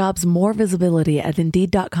get your jobs more visibility at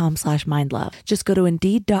Indeed.com/mindlove. Just go to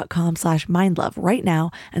Indeed.com/mindlove right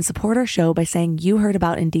now and support our show by saying you heard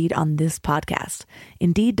about Indeed on this podcast.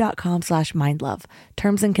 Indeed.com/mindlove.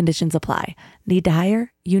 Terms and conditions apply. Need to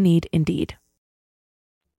hire? You need Indeed.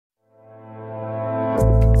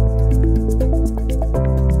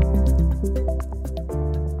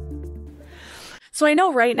 So I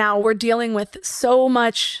know right now we're dealing with so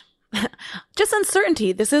much just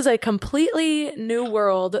uncertainty. This is a completely new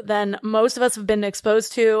world than most of us have been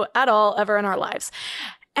exposed to at all ever in our lives.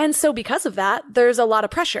 And so because of that, there's a lot of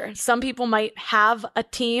pressure. Some people might have a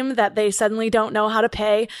team that they suddenly don't know how to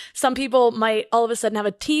pay. Some people might all of a sudden have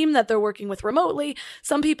a team that they're working with remotely.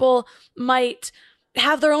 Some people might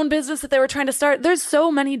have their own business that they were trying to start. There's so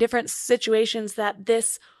many different situations that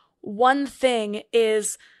this one thing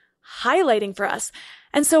is highlighting for us.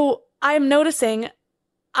 And so I'm noticing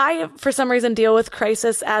I, for some reason, deal with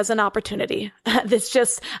crisis as an opportunity.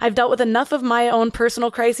 I've dealt with enough of my own personal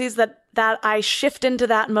crises that I shift into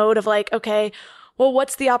that mode of like, okay, well,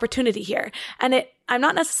 what's the opportunity here? And I'm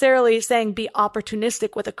not necessarily saying be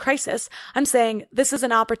opportunistic with a crisis. I'm saying this is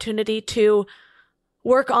an opportunity to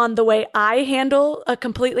work on the way I handle a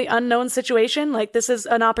completely unknown situation. Like this is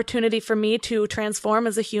an opportunity for me to transform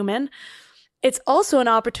as a human. It's also an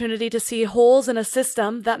opportunity to see holes in a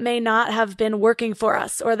system that may not have been working for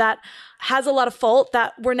us or that has a lot of fault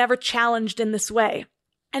that we're never challenged in this way.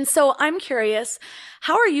 And so I'm curious,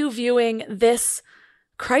 how are you viewing this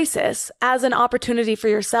crisis as an opportunity for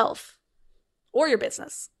yourself or your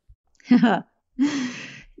business?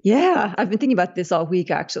 Yeah, I've been thinking about this all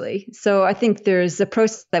week, actually. So I think there's a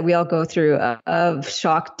process that we all go through of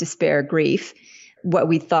shock, despair, grief. What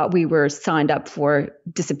we thought we were signed up for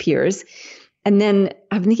disappears. And then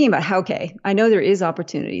I've been thinking about I know there is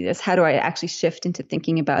opportunity. How do I actually shift into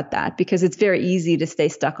thinking about that? Because it's very easy to stay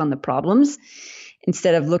stuck on the problems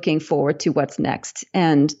instead of looking forward to what's next.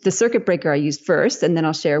 And the circuit breaker I used first, and then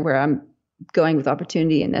I'll share where I'm going with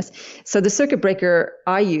opportunity in this. So the circuit breaker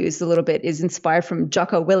I use a little bit is inspired from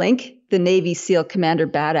Jocko Willink, the Navy SEAL commander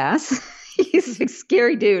badass. He's a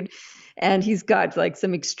scary dude. And he's got like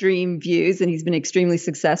some extreme views and he's been extremely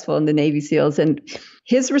successful in the Navy SEALs. And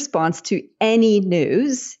his response to any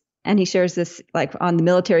news, and he shares this like on the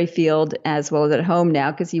military field as well as at home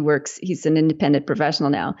now because he's an independent professional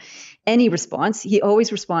now. Any response, he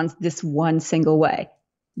always responds this one single way: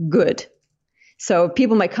 good. So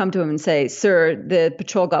people might come to him and say, "Sir, the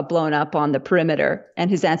patrol got blown up on the perimeter."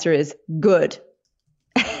 And his answer is good.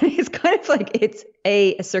 It's kind of like it's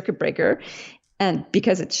a circuit breaker. And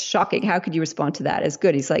because it's shocking, how could you respond to that as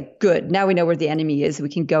good? He's like, good. Now we know where the enemy is. We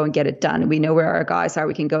can go and get it done. We know where our guys are.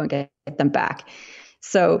 We can go and get them back.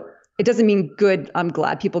 So it doesn't mean good. I'm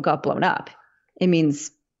glad people got blown up. It means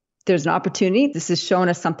there's an opportunity. This has shown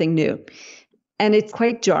us something new. And it's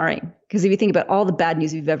quite jarring because if you think about all the bad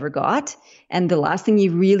news you've ever got, and the last thing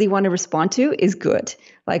you really want to respond to is good.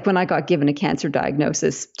 Like when I got given a cancer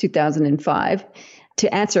diagnosis, 2005,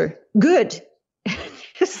 to answer good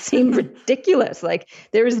just seemed ridiculous. Like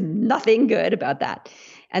there is nothing good about that.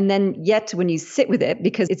 And then yet when you sit with it,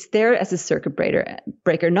 because it's there as a circuit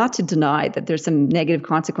breaker, not to deny that there's some negative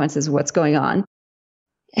consequences of what's going on,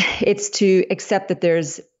 it's to accept that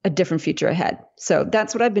there's a different future ahead. So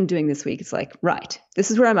that's what I've been doing this week. It's like, right,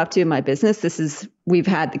 this is where I'm up to in my business. We've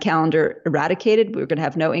had the calendar eradicated. We're going to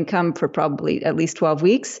have no income for probably at least 12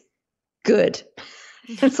 weeks. Good.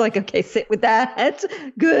 It's like, okay, sit with that.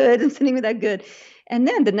 Good. And sitting with that. Good. And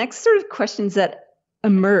then the next sort of questions that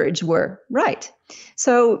emerge were, right,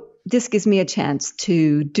 so this gives me a chance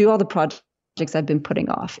to do all the projects I've been putting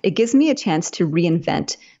off. It gives me a chance to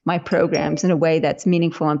reinvent my programs in a way that's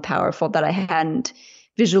meaningful and powerful that I hadn't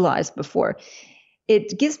visualized before.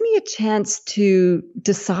 It gives me a chance to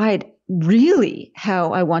decide really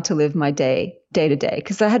how I want to live my day to day,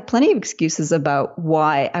 because I had plenty of excuses about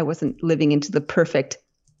why I wasn't living into the perfect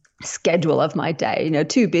schedule of my day,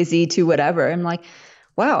 too busy, too whatever. I'm like,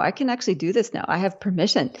 wow, I can actually do this now. I have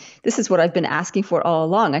permission. This is what I've been asking for all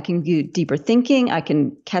along. I can do deeper thinking. I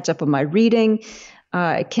can catch up on my reading.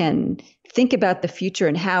 I can think about the future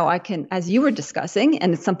and how I can, as you were discussing,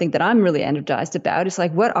 and it's something that I'm really energized about, is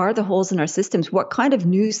like, what are the holes in our systems? What kind of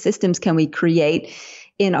new systems can we create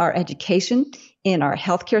in our education, in our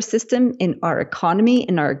healthcare system, in our economy,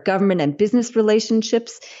 in our government and business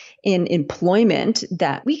relationships, in employment,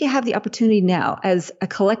 that we have the opportunity now as a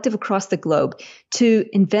collective across the globe to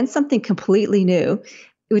invent something completely new,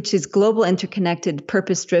 which is global, interconnected,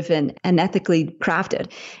 purpose-driven, and ethically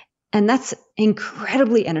crafted. And that's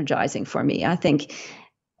incredibly energizing for me. I think,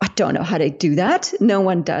 I don't know how to do that. No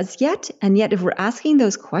one does yet. And yet, if we're asking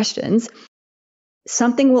those questions,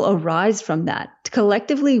 something will arise from that.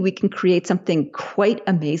 Collectively, we can create something quite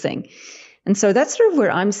amazing. And so that's sort of where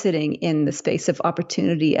I'm sitting in the space of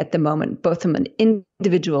opportunity at the moment, both from an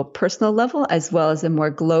individual personal level as well as a more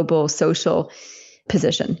global social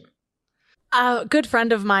position. A good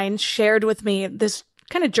friend of mine shared with me this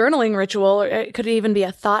kind of journaling ritual, or it could even be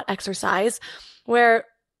a thought exercise, where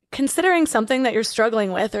considering something that you're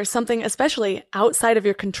struggling with or something especially outside of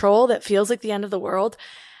your control that feels like the end of the world,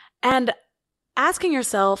 and asking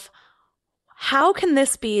yourself, how can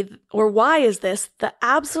this be, or why is this the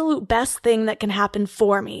absolute best thing that can happen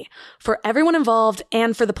for me, for everyone involved,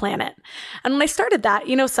 and for the planet? And when I started that,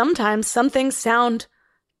 sometimes some things sound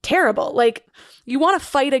terrible. Like, you want to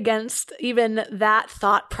fight against even that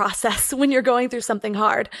thought process when you're going through something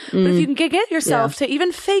hard. But if you can get yourself to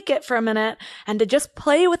even fake it for a minute and to just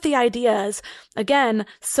play with the ideas, again,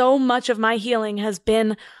 so much of my healing has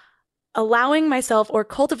been allowing myself or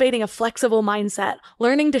cultivating a flexible mindset,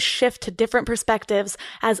 learning to shift to different perspectives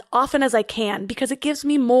as often as I can, because it gives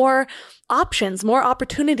me more options, more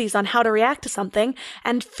opportunities on how to react to something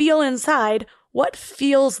and feel inside what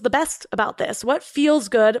feels the best about this, what feels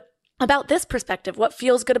good about this perspective, what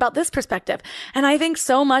feels good about this perspective. And I think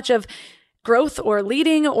so much of growth or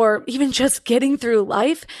leading or even just getting through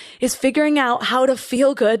life is figuring out how to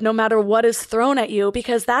feel good no matter what is thrown at you,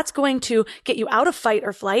 because that's going to get you out of fight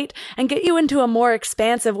or flight and get you into a more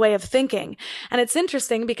expansive way of thinking. And it's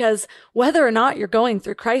interesting because whether or not you're going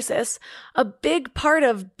through crisis, a big part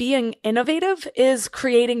of being innovative is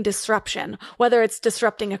creating disruption, whether it's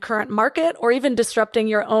disrupting a current market or even disrupting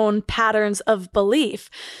your own patterns of belief,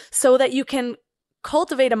 so that you can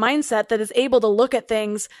cultivate a mindset that is able to look at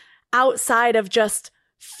things outside of just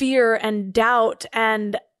fear and doubt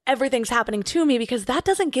and everything's happening to me, because that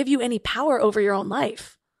doesn't give you any power over your own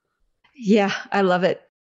life. Yeah, I love it.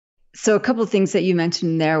 So a couple of things that you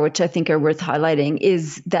mentioned there, which I think are worth highlighting,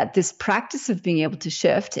 is that this practice of being able to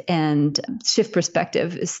shift and shift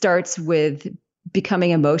perspective starts with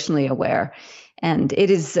becoming emotionally aware. And it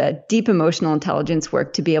is deep emotional intelligence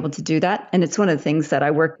work to be able to do that. And it's one of the things that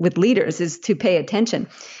I work with leaders is to pay attention.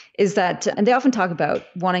 Is that, and they often talk about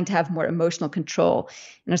wanting to have more emotional control.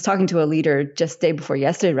 And I was talking to a leader just day before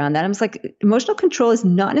yesterday around that. I was like, emotional control is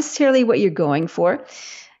not necessarily what you're going for,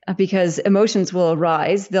 because emotions will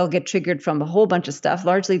arise. They'll get triggered from a whole bunch of stuff.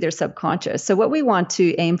 Largely, they're subconscious. So what we want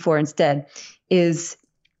to aim for instead is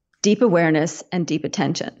deep awareness and deep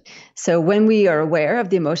attention. So when we are aware of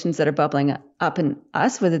the emotions that are bubbling up in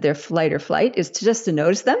us, whether they're flight or flight, is to just to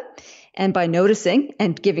notice them. And by noticing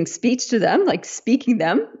and giving speech to them, like speaking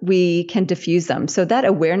them, we can diffuse them. So that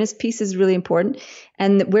awareness piece is really important.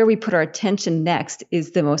 And where we put our attention next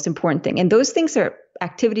is the most important thing. And those things are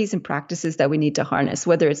activities and practices that we need to harness,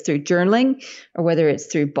 whether it's through journaling or whether it's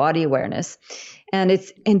through body awareness. And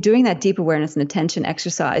it's in doing that deep awareness and attention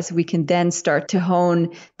exercise, we can then start to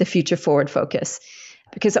hone the future forward focus.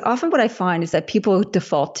 Because often what I find is that people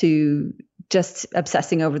default to just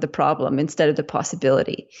obsessing over the problem instead of the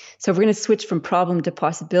possibility. So if we're going to switch from problem to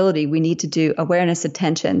possibility, we need to do awareness,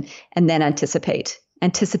 attention, and then anticipate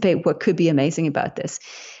what could be amazing about this.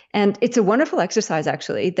 And it's a wonderful exercise,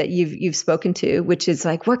 actually, that you've spoken to, which is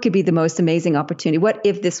like, what could be the most amazing opportunity? What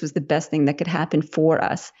if this was the best thing that could happen for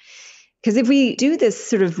us? Because if we do this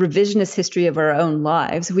sort of revisionist history of our own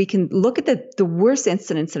lives, we can look at the worst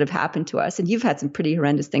incidents that have happened to us. And you've had some pretty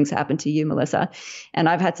horrendous things happen to you, Melissa. And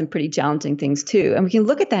I've had some pretty challenging things too. And we can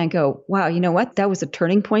look at that and go, wow, you know what? That was a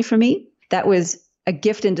turning point for me. That was a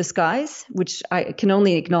gift in disguise, which I can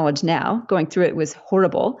only acknowledge now. Going through it was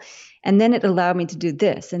horrible. And then it allowed me to do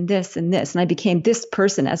this and this and this. And I became this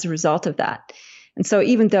person as a result of that. And so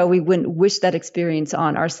even though we wouldn't wish that experience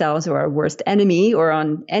on ourselves or our worst enemy or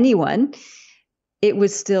on anyone, it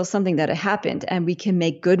was still something that had happened, and we can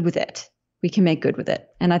make good with it. We can make good with it.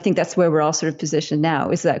 And I think that's where we're all sort of positioned now,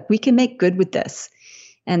 is that we can make good with this.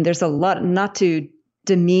 And there's a lot, not to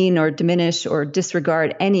demean or diminish or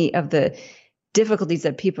disregard any of the difficulties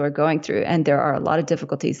that people are going through. And there are a lot of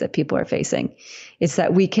difficulties that people are facing. It's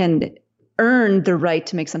that we can earn the right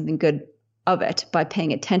to make something good of it by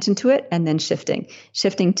paying attention to it and then shifting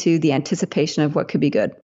to the anticipation of what could be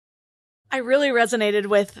good. I really resonated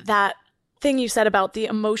with that thing you said about the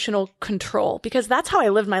emotional control, because that's how I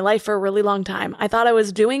lived my life for a really long time. I thought I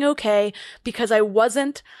was doing okay because I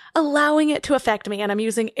wasn't allowing it to affect me. And I'm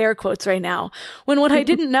using air quotes right now, when what I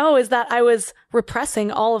didn't know is that I was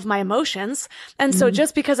repressing all of my emotions. And so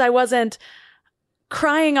just because I wasn't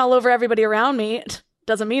crying all over everybody around me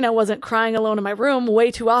doesn't mean I wasn't crying alone in my room way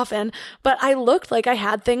too often, but I looked like I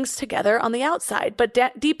had things together on the outside. But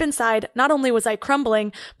deep inside, not only was I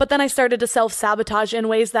crumbling, but then I started to self-sabotage in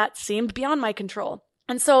ways that seemed beyond my control.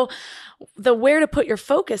 And so the where to put your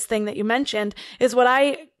focus thing that you mentioned is what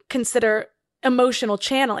I consider emotional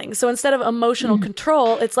channeling. So instead of emotional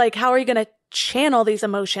control, it's like, how are you going to channel these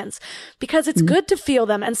emotions? Because it's good to feel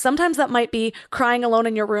them. And sometimes that might be crying alone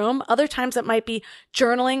in your room. Other times it might be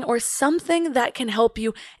journaling or something that can help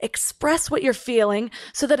you express what you're feeling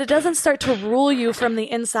so that it doesn't start to rule you from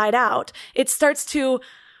the inside out. It starts to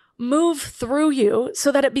move through you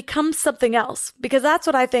so that it becomes something else. Because that's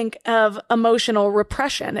what I think of emotional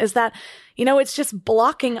repression, is that, it's just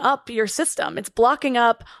blocking up your system. It's blocking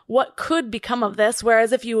up what could become of this.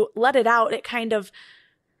 Whereas if you let it out, it kind of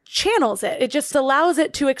channels it. It just allows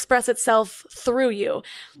it to express itself through you.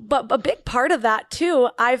 But a big part of that too,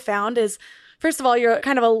 I've found, is, first of all, you're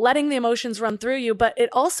kind of letting the emotions run through you, but it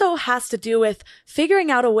also has to do with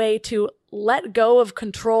figuring out a way to let go of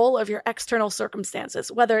control of your external circumstances,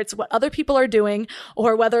 whether it's what other people are doing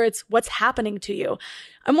or whether it's what's happening to you.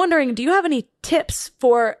 I'm wondering, do you have any tips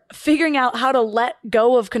for figuring out how to let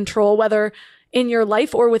go of control, whether in your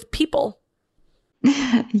life or with people?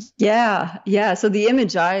 Yeah. So the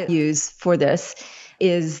image I use for this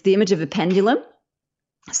is the image of a pendulum.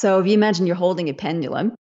 So if you imagine you're holding a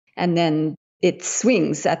pendulum and then it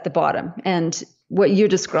swings at the bottom, and what you're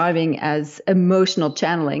describing as emotional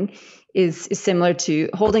channeling is similar to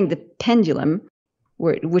holding the pendulum,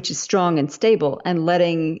 which is strong and stable, and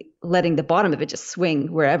letting the bottom of it just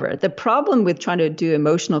swing wherever. The problem with trying to do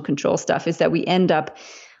emotional control stuff is that we end up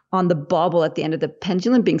on the bobble at the end of the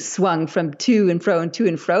pendulum being swung from to and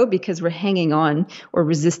fro because we're hanging on or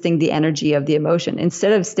resisting the energy of the emotion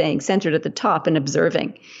instead of staying centered at the top and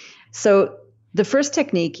observing. So the first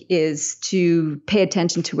technique is to pay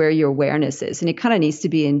attention to where your awareness is. And it kind of needs to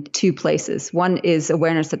be in two places. One is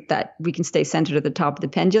awareness that we can stay centered at the top of the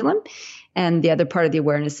pendulum. And the other part of the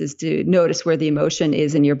awareness is to notice where the emotion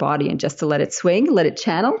is in your body and just to let it swing, let it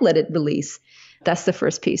channel, let it release. That's the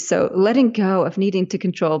first piece. So letting go of needing to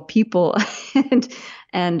control people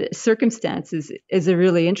and circumstances is a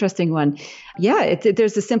really interesting one. Yeah,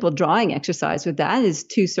 there's a simple drawing exercise with that. Is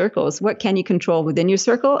 2 circles. What can you control within your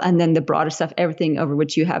circle? And then the broader stuff, everything over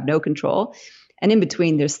which you have no control. And in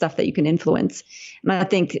between, there's stuff that you can influence. And I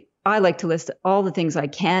think I like to list all the things I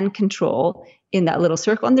can control in that little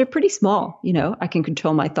circle. And they're pretty small. I can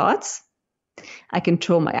control my thoughts. I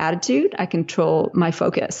control my attitude. I control my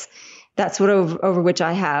focus. That's what over which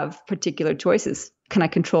I have particular choices. Can I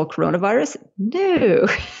control coronavirus? No.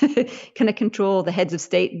 Can I control the heads of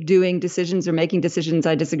state doing decisions or making decisions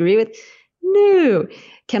I disagree with? No.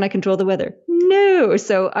 Can I control the weather? No.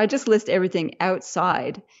 So I just list everything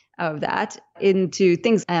outside of that into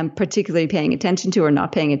things I'm particularly paying attention to or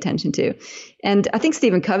not paying attention to. And I think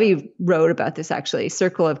Stephen Covey wrote about this actually: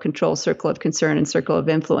 circle of control, circle of concern, and circle of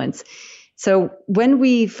influence. So when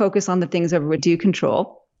we focus on the things over which we do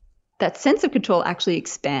control, that sense of control actually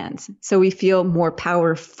expands. So we feel more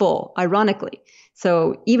powerful, ironically.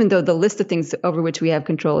 So even though the list of things over which we have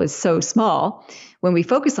control is so small, when we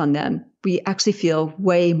focus on them, we actually feel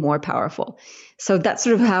way more powerful. So that's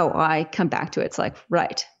sort of how I come back to it. It's like,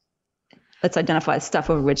 right, let's identify the stuff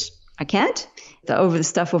over which I can't, over the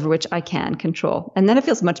stuff over which I can control. And then it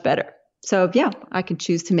feels much better. So yeah, I can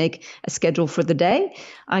choose to make a schedule for the day.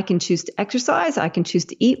 I can choose to exercise. I can choose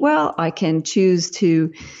to eat well. I can choose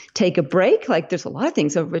to take a break. Like there's a lot of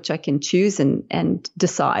things over which I can choose and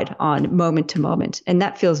decide on moment to moment. And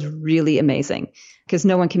that feels really amazing because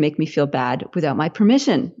no one can make me feel bad without my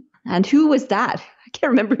permission. And who was that? I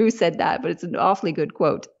can't remember who said that, but it's an awfully good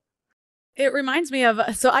quote. It reminds me of,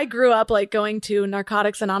 so I grew up like going to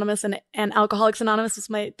Narcotics Anonymous and Alcoholics Anonymous with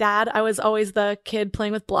my dad. I was always the kid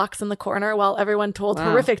playing with blocks in the corner while everyone told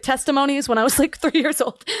horrific testimonies when I was like 3 years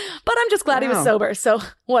old. But I'm just glad he was sober, so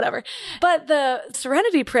whatever. But the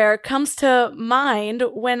serenity prayer comes to mind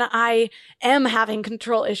when I am having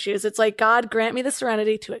control issues. It's like, God, grant me the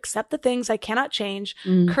serenity to accept the things I cannot change,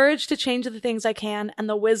 courage to change the things I can, and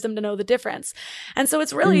the wisdom to know the difference. And so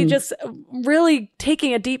it's really just really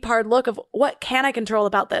taking a deep, hard look of what can I control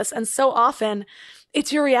about this? And so often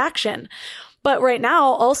it's your reaction. But right now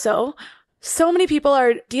also, so many people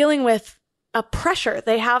are dealing with a pressure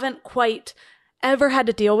they haven't quite ever had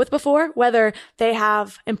to deal with before, whether they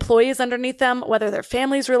have employees underneath them, whether their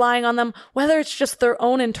family's relying on them, whether it's just their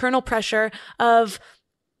own internal pressure of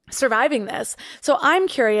surviving this. So I'm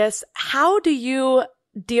curious, how do you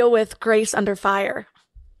deal with grace under fire?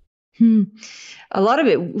 A lot of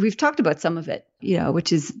it, we've talked about some of it,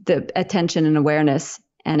 which is the attention and awareness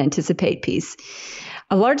and anticipate piece.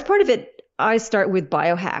 A large part of it, I start with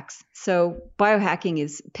biohacks. So biohacking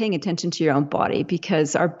is paying attention to your own body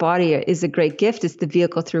because our body is a great gift. It's the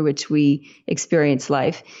vehicle through which we experience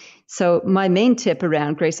life. So my main tip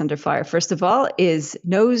around grace under fire, first of all, is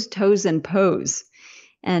nose, toes, and pose.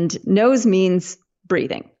 And nose means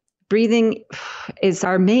breathing. Breathing is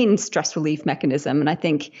our main stress relief mechanism. And I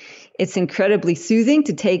think it's incredibly soothing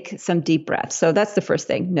to take some deep breaths. So that's the first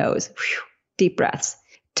thing, nose, deep breaths.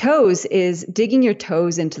 Toes is digging your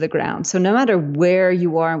toes into the ground. So no matter where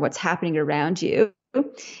you are and what's happening around you,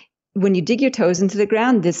 when you dig your toes into the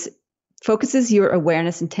ground, this focuses your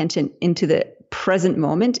awareness and attention into the present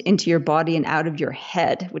moment, into your body and out of your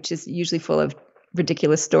head, which is usually full of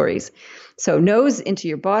ridiculous stories. So nose into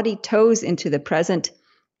your body, toes into the present,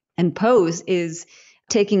 and pose is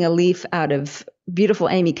taking a leaf out of beautiful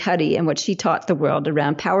Amy Cuddy and what she taught the world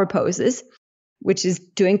around power poses, which is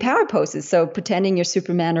doing power poses. So pretending you're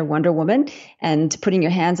Superman or Wonder Woman and putting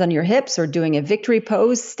your hands on your hips, or doing a victory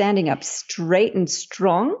pose, standing up straight and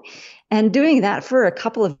strong. And doing that for a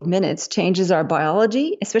couple of minutes changes our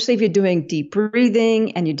biology, especially if you're doing deep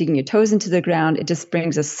breathing and you're digging your toes into the ground. It just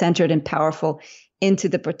brings us centered and powerful into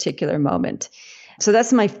the particular moment. So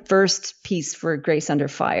that's my first piece for Grace Under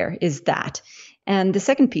Fire, is that. And the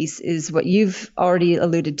second piece is what you've already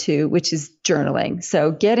alluded to, which is journaling.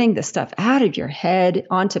 So getting the stuff out of your head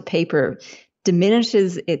onto paper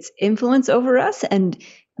diminishes its influence over us and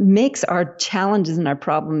makes our challenges and our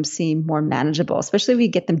problems seem more manageable, especially if we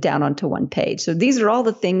get them down onto one page. So these are all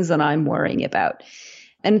the things that I'm worrying about.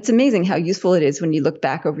 And it's amazing how useful it is when you look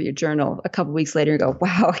back over your journal a couple of weeks later and go,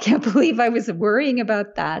 wow, I can't believe I was worrying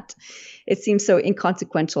about that. It seems so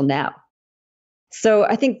inconsequential now. So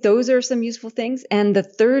I think those are some useful things. And the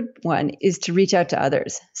third one is to reach out to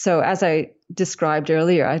others. So as I described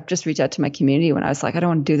earlier, I just reached out to my community when I was like, I don't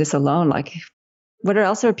want to do this alone. Like, what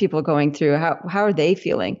else are people going through? How are they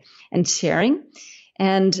feeling? And sharing.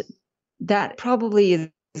 And that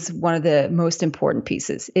probably is one of the most important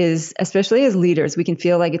pieces, is especially as leaders, we can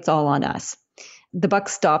feel like it's all on us. The buck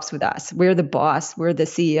stops with us. We're the boss. We're the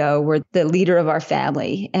CEO. We're the leader of our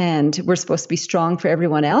family. And we're supposed to be strong for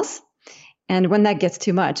everyone else. And when that gets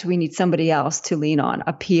too much, we need somebody else to lean on,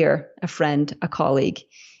 a peer, a friend, a colleague.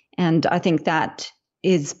 And I think that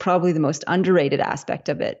is probably the most underrated aspect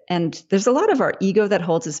of it. And there's a lot of our ego that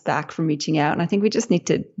holds us back from reaching out. And I think we just need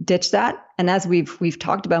to ditch that. And as we've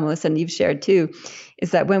talked about, Melissa, and you've shared too,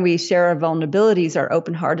 is that when we share our vulnerabilities, our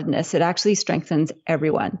open-heartedness, it actually strengthens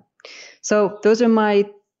everyone. So those are my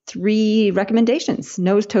 3 recommendations: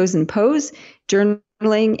 nose, toes, and pose,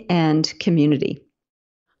 journaling, and community.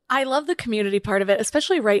 I love the community part of it,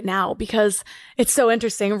 especially right now, because it's so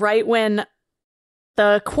interesting. Right when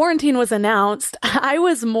the quarantine was announced, I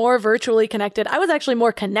was more virtually connected. I was actually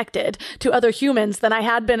more connected to other humans than I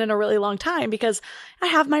had been in a really long time, because I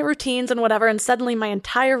have my routines and whatever, and suddenly my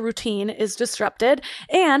entire routine is disrupted.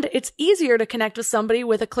 And it's easier to connect with somebody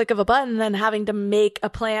with a click of a button than having to make a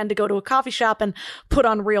plan to go to a coffee shop and put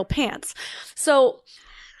on real pants. So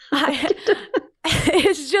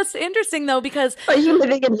it's just interesting though, because are you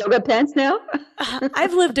living in yoga pants now?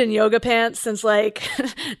 I've lived in yoga pants since like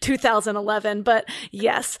 2011, but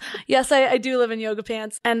yes, I do live in yoga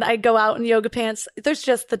pants, and I go out in yoga pants. There's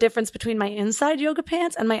just the difference between my inside yoga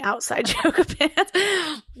pants and my outside yoga pants.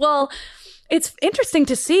 Well, it's interesting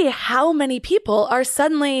to see how many people are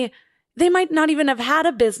suddenly, they might not even have had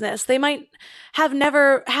a business. They might have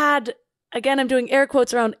never had, again, I'm doing air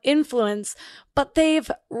quotes around influence, but they've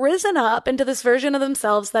risen up into this version of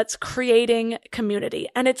themselves that's creating community.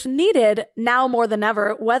 And it's needed now more than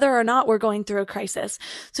ever, whether or not we're going through a crisis.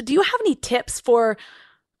 So do you have any tips for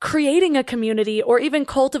creating a community, or even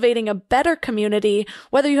cultivating a better community,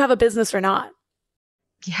 whether you have a business or not?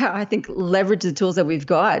 Yeah, I think leverage the tools that we've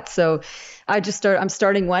got. So I'm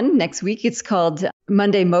starting one next week. It's called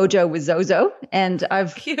Monday Mojo with Zozo. And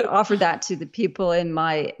I've offered that to the people in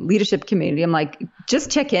my leadership community. I'm like,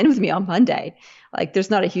 just check in with me on Monday. Like,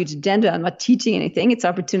 there's not a huge agenda. I'm not teaching anything. It's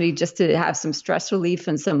opportunity just to have some stress relief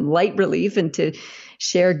and some light relief, and to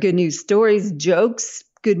share good news stories, jokes,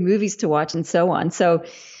 good movies to watch, and so on. So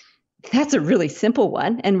that's a really simple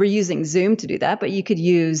one. And we're using Zoom to do that, but you could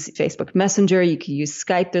use Facebook Messenger, you could use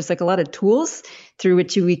Skype. There's like a lot of tools through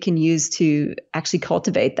which we can use to actually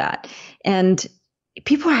cultivate that. And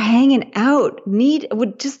people are hanging out,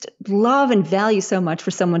 would just love and value so much for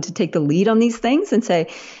someone to take the lead on these things and say,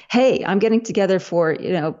 hey, I'm getting together for,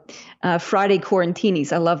 Friday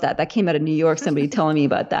Quarantinis. I love that. That came out of New York, somebody telling me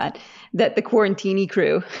about that the Quarantini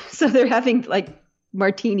crew. So they're having like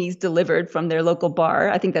martinis delivered from their local bar.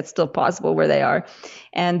 I think that's still possible where they are.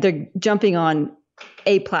 And they're jumping on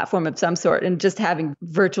a platform of some sort and just having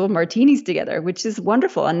virtual martinis together, which is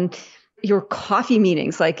wonderful. And your coffee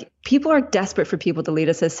meetings, like, people are desperate for people to lead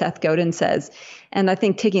us, as Seth Godin says. And I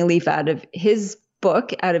think taking a leaf out of his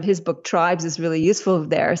book Tribes, is really useful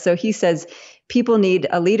there. So he says people need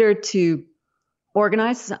a leader to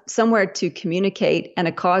organize, somewhere to communicate, and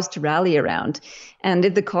a cause to rally around. And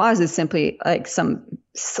if the cause is simply like some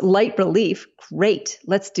light relief, great,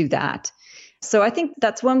 let's do that. So I think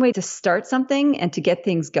that's one way to start something and to get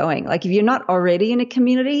things going. Like, if you're not already in a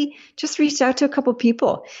community, just reach out to a couple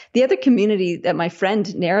people. The other community that my friend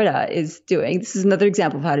Nerida is doing, this is another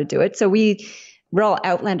example of how to do it. So we we're all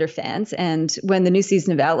Outlander fans. And when the new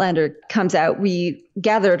season of Outlander comes out, we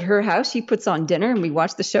gather at her house. She puts on dinner and we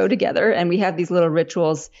watch the show together. And we have these little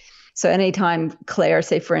rituals. So anytime Claire,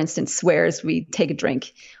 say, for instance, swears, we take a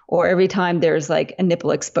drink. Or every time there's like a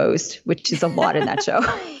nipple exposed, which is a lot in that show,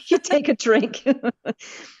 you take a drink.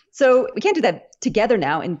 So we can't do that together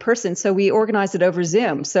now in person. So we organized it over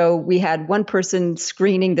Zoom. So we had one person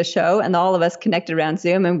screening the show and all of us connected around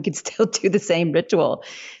Zoom, and we could still do the same ritual.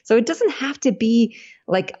 So it doesn't have to be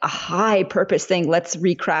like a high purpose thing. Let's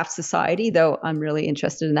recraft society, though I'm really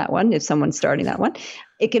interested in that one if someone's starting that one.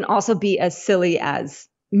 It can also be as silly as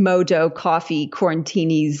Mojo, coffee,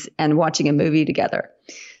 quarantinis, and watching a movie together.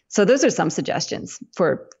 So those are some suggestions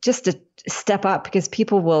for just to step up, because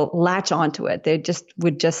people will latch onto it. They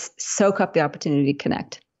would just soak up the opportunity to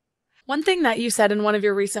connect. One thing that you said in one of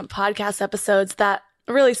your recent podcast episodes that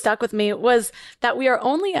really stuck with me was that we are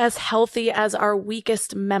only as healthy as our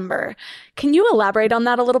weakest member. Can you elaborate on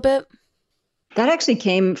that a little bit? That actually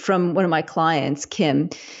came from one of my clients, Kim.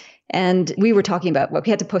 And we were talking about, we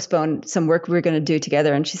had to postpone some work we were going to do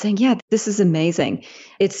together. And she's saying, yeah, this is amazing.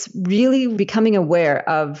 It's really becoming aware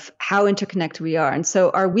of how interconnected we are. And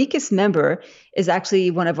so our weakest member is actually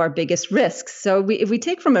one of our biggest risks. So if we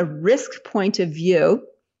take from a risk point of view,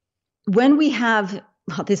 when we have,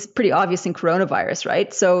 this is pretty obvious in coronavirus,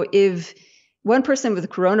 right? So if one person with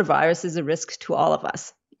coronavirus is a risk to all of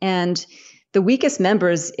us. And the weakest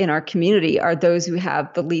members in our community are those who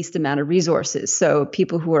have the least amount of resources. So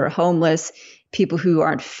people who are homeless, people who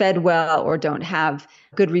aren't fed well or don't have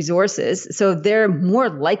good resources. So they're more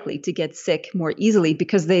likely to get sick more easily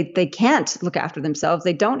because they can't look after themselves.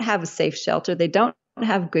 They don't have a safe shelter. They don't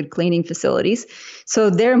have good cleaning facilities. So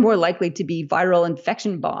they're more likely to be viral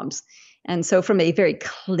infection bombs. And so from a very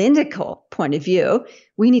clinical point of view,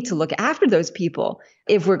 we need to look after those people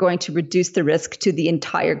if we're going to reduce the risk to the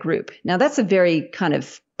entire group. Now, that's a very kind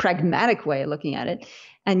of pragmatic way of looking at it.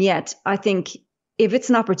 And yet, I think if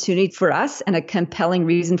it's an opportunity for us and a compelling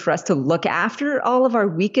reason for us to look after all of our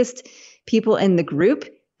weakest people in the group,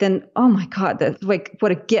 then, oh my God,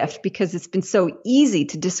 what a gift, because it's been so easy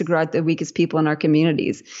to disregard the weakest people in our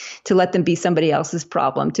communities, to let them be somebody else's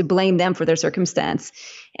problem, to blame them for their circumstance,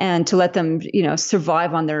 and to let them,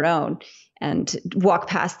 survive on their own and walk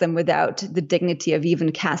past them without the dignity of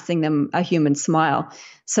even casting them a human smile.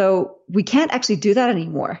 So we can't actually do that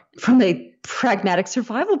anymore from a pragmatic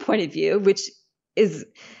survival point of view, which is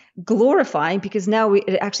glorifying because now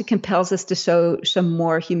it actually compels us to show some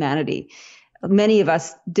more humanity. Many of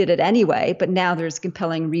us did it anyway, but now there's a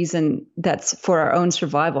compelling reason that's for our own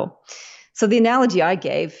survival. So the analogy I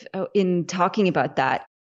gave in talking about that,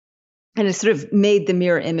 and it sort of made the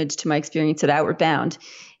mirror image to my experience at Outward Bound,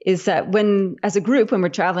 is that as a group, when we're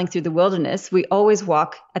traveling through the wilderness, we always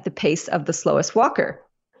walk at the pace of the slowest walker.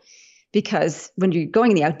 Because when you're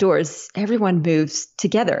going in the outdoors, everyone moves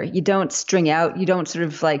together. You don't string out. You don't sort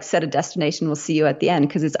of like set a destination, we'll see you at the end,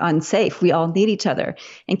 because it's unsafe. We all need each other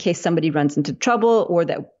in case somebody runs into trouble or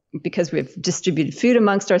that because we've distributed food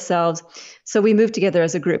amongst ourselves. So we move together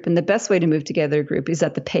as a group. And the best way to move together a group is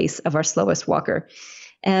at the pace of our slowest walker.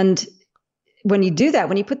 And when you do that,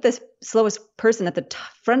 when you put the slowest person at the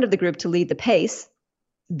front of the group to lead the pace,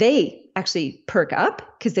 they actually perk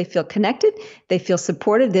up because they feel connected, they feel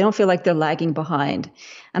supported, they don't feel like they're lagging behind.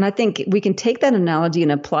 And I think we can take that analogy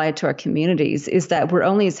and apply it to our communities, is that we're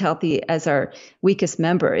only as healthy as our weakest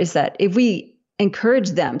member, is that if we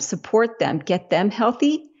encourage them, support them, get them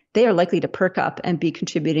healthy, they are likely to perk up and be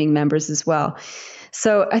contributing members as well.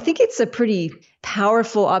 So I think it's a pretty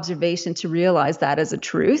powerful observation to realize that as a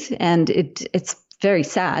truth. And it's very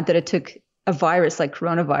sad that it took a virus like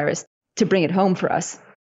coronavirus to bring it home for us.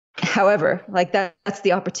 However, that's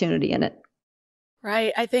the opportunity in it.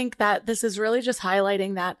 Right. I think that this is really just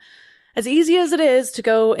highlighting that as easy as it is to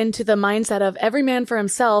go into the mindset of every man for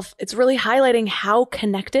himself, it's really highlighting how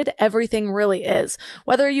connected everything really is.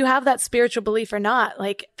 Whether you have that spiritual belief or not,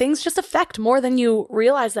 things just affect more than you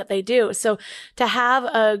realize that they do. So to have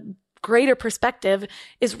a greater perspective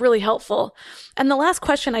is really helpful. And the last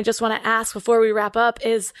question I just want to ask before we wrap up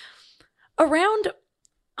is around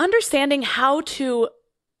understanding how to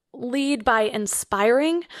lead by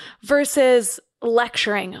inspiring versus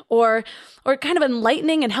lecturing or kind of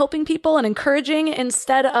enlightening and helping people and encouraging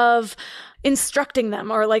instead of instructing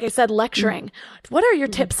them or, like I said, lecturing. Mm-hmm. What are your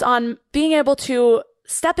tips on being able to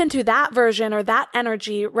step into that version or that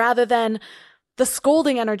energy rather than the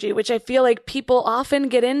scolding energy, which I feel like people often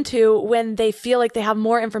get into when they feel like they have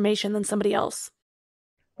more information than somebody else?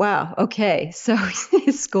 Wow. Okay. So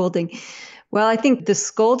scolding. Well, I think the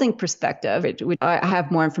scolding perspective, I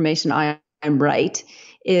have more information, I'm right,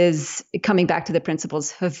 is coming back to the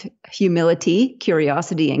principles of humility,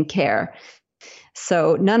 curiosity, and care.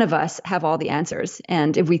 So none of us have all the answers.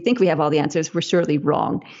 And if we think we have all the answers, we're surely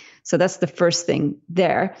wrong. So that's the first thing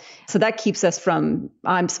there. So that keeps us from,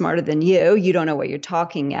 I'm smarter than you, you don't know what you're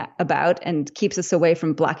talking about, and keeps us away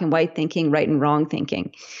from black and white thinking, right and wrong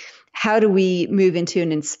thinking. How do we move into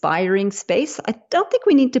an inspiring space? I don't think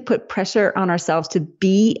we need to put pressure on ourselves to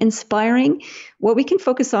be inspiring. What we can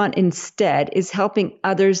focus on instead is helping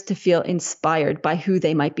others to feel inspired by who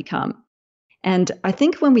they might become. And I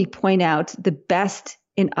think when we point out the best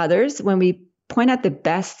in others, when we point out the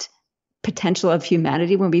best potential of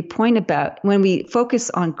humanity, when we focus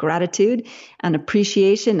on gratitude and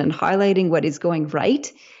appreciation and highlighting what is going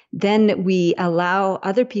right, then we allow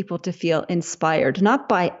other people to feel inspired, not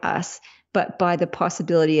by us, but by the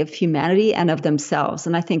possibility of humanity and of themselves.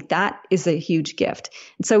 And I think that is a huge gift.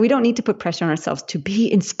 And so we don't need to put pressure on ourselves to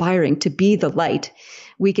be inspiring, to be the light.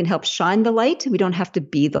 We can help shine the light. We don't have to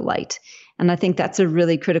be the light. And I think that's a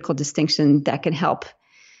really critical distinction that can help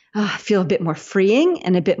feel a bit more freeing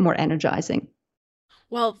and a bit more energizing.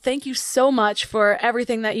 Well, thank you so much for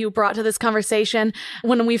everything that you brought to this conversation.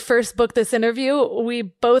 When we first booked this interview, we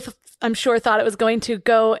both, I'm sure, thought it was going to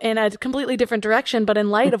go in a completely different direction. But in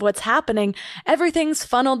light of what's happening, everything's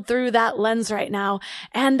funneled through that lens right now.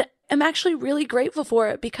 And I'm actually really grateful for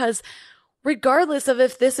it, because regardless of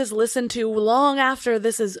if this is listened to long after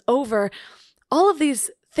this is over, all of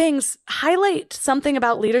these things highlight something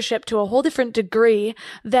about leadership to a whole different degree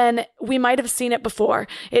than we might have seen it before.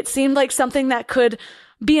 It seemed like something that could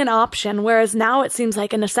be an option, whereas now it seems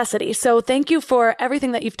like a necessity. So thank you for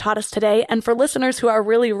everything that you've taught us today. And for listeners who are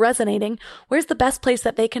really resonating, where's the best place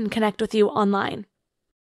that they can connect with you online?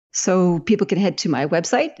 So people can head to my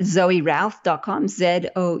website, zoerouth.com,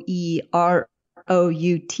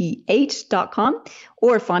 ZOEROUTH.com,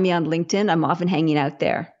 or find me on LinkedIn. I'm often hanging out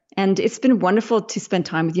there. And it's been wonderful to spend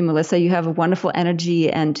time with you, Melissa. You have a wonderful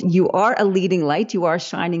energy, and you are a leading light. You are a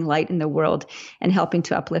shining light in the world and helping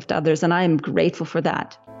to uplift others. And I am grateful for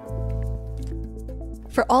that.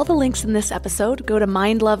 For all the links in this episode, go to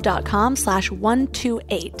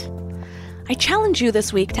mindlove.com/128. I challenge you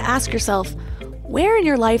this week to ask yourself, where in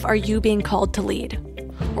your life are you being called to lead?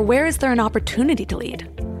 Or where is there an opportunity to lead?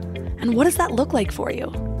 And what does that look like for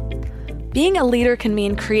you? Being a leader can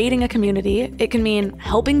mean creating a community. It can mean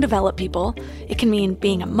helping develop people. It can mean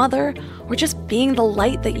being a mother, or just being the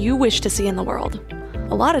light that you wish to see in the world.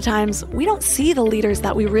 A lot of times, we don't see the leaders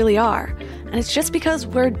that we really are, and it's just because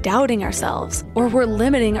we're doubting ourselves or we're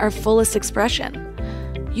limiting our fullest expression.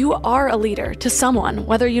 You are a leader to someone,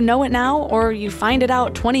 whether you know it now or you find it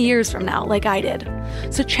out 20 years from now, like I did.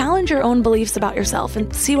 So challenge your own beliefs about yourself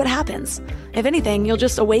and see what happens. If anything, you'll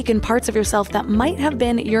just awaken parts of yourself that might have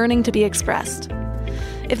been yearning to be expressed.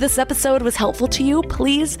 If this episode was helpful to you,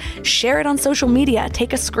 please share it on social media.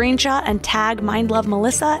 Take a screenshot and tag MindLove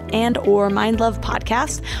Melissa and/or MindLove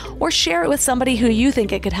Podcast, or share it with somebody who you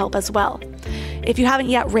think it could help as well. If you haven't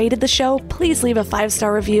yet rated the show, please leave a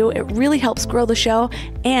 5-star review. It really helps grow the show,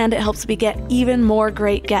 and it helps me get even more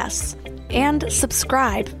great guests. And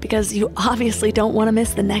subscribe, because you obviously don't want to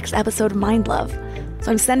miss the next episode of Mind Love. So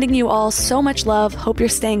I'm sending you all so much love. Hope you're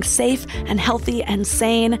staying safe and healthy and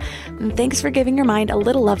sane. And thanks for giving your mind a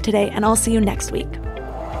little love today, and I'll see you next week.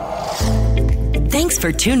 Thanks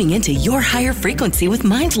for tuning into Your Higher Frequency with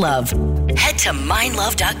Mind Love. Head to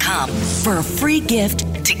mindlove.com for a free gift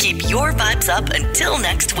to keep your vibes up until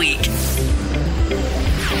next week.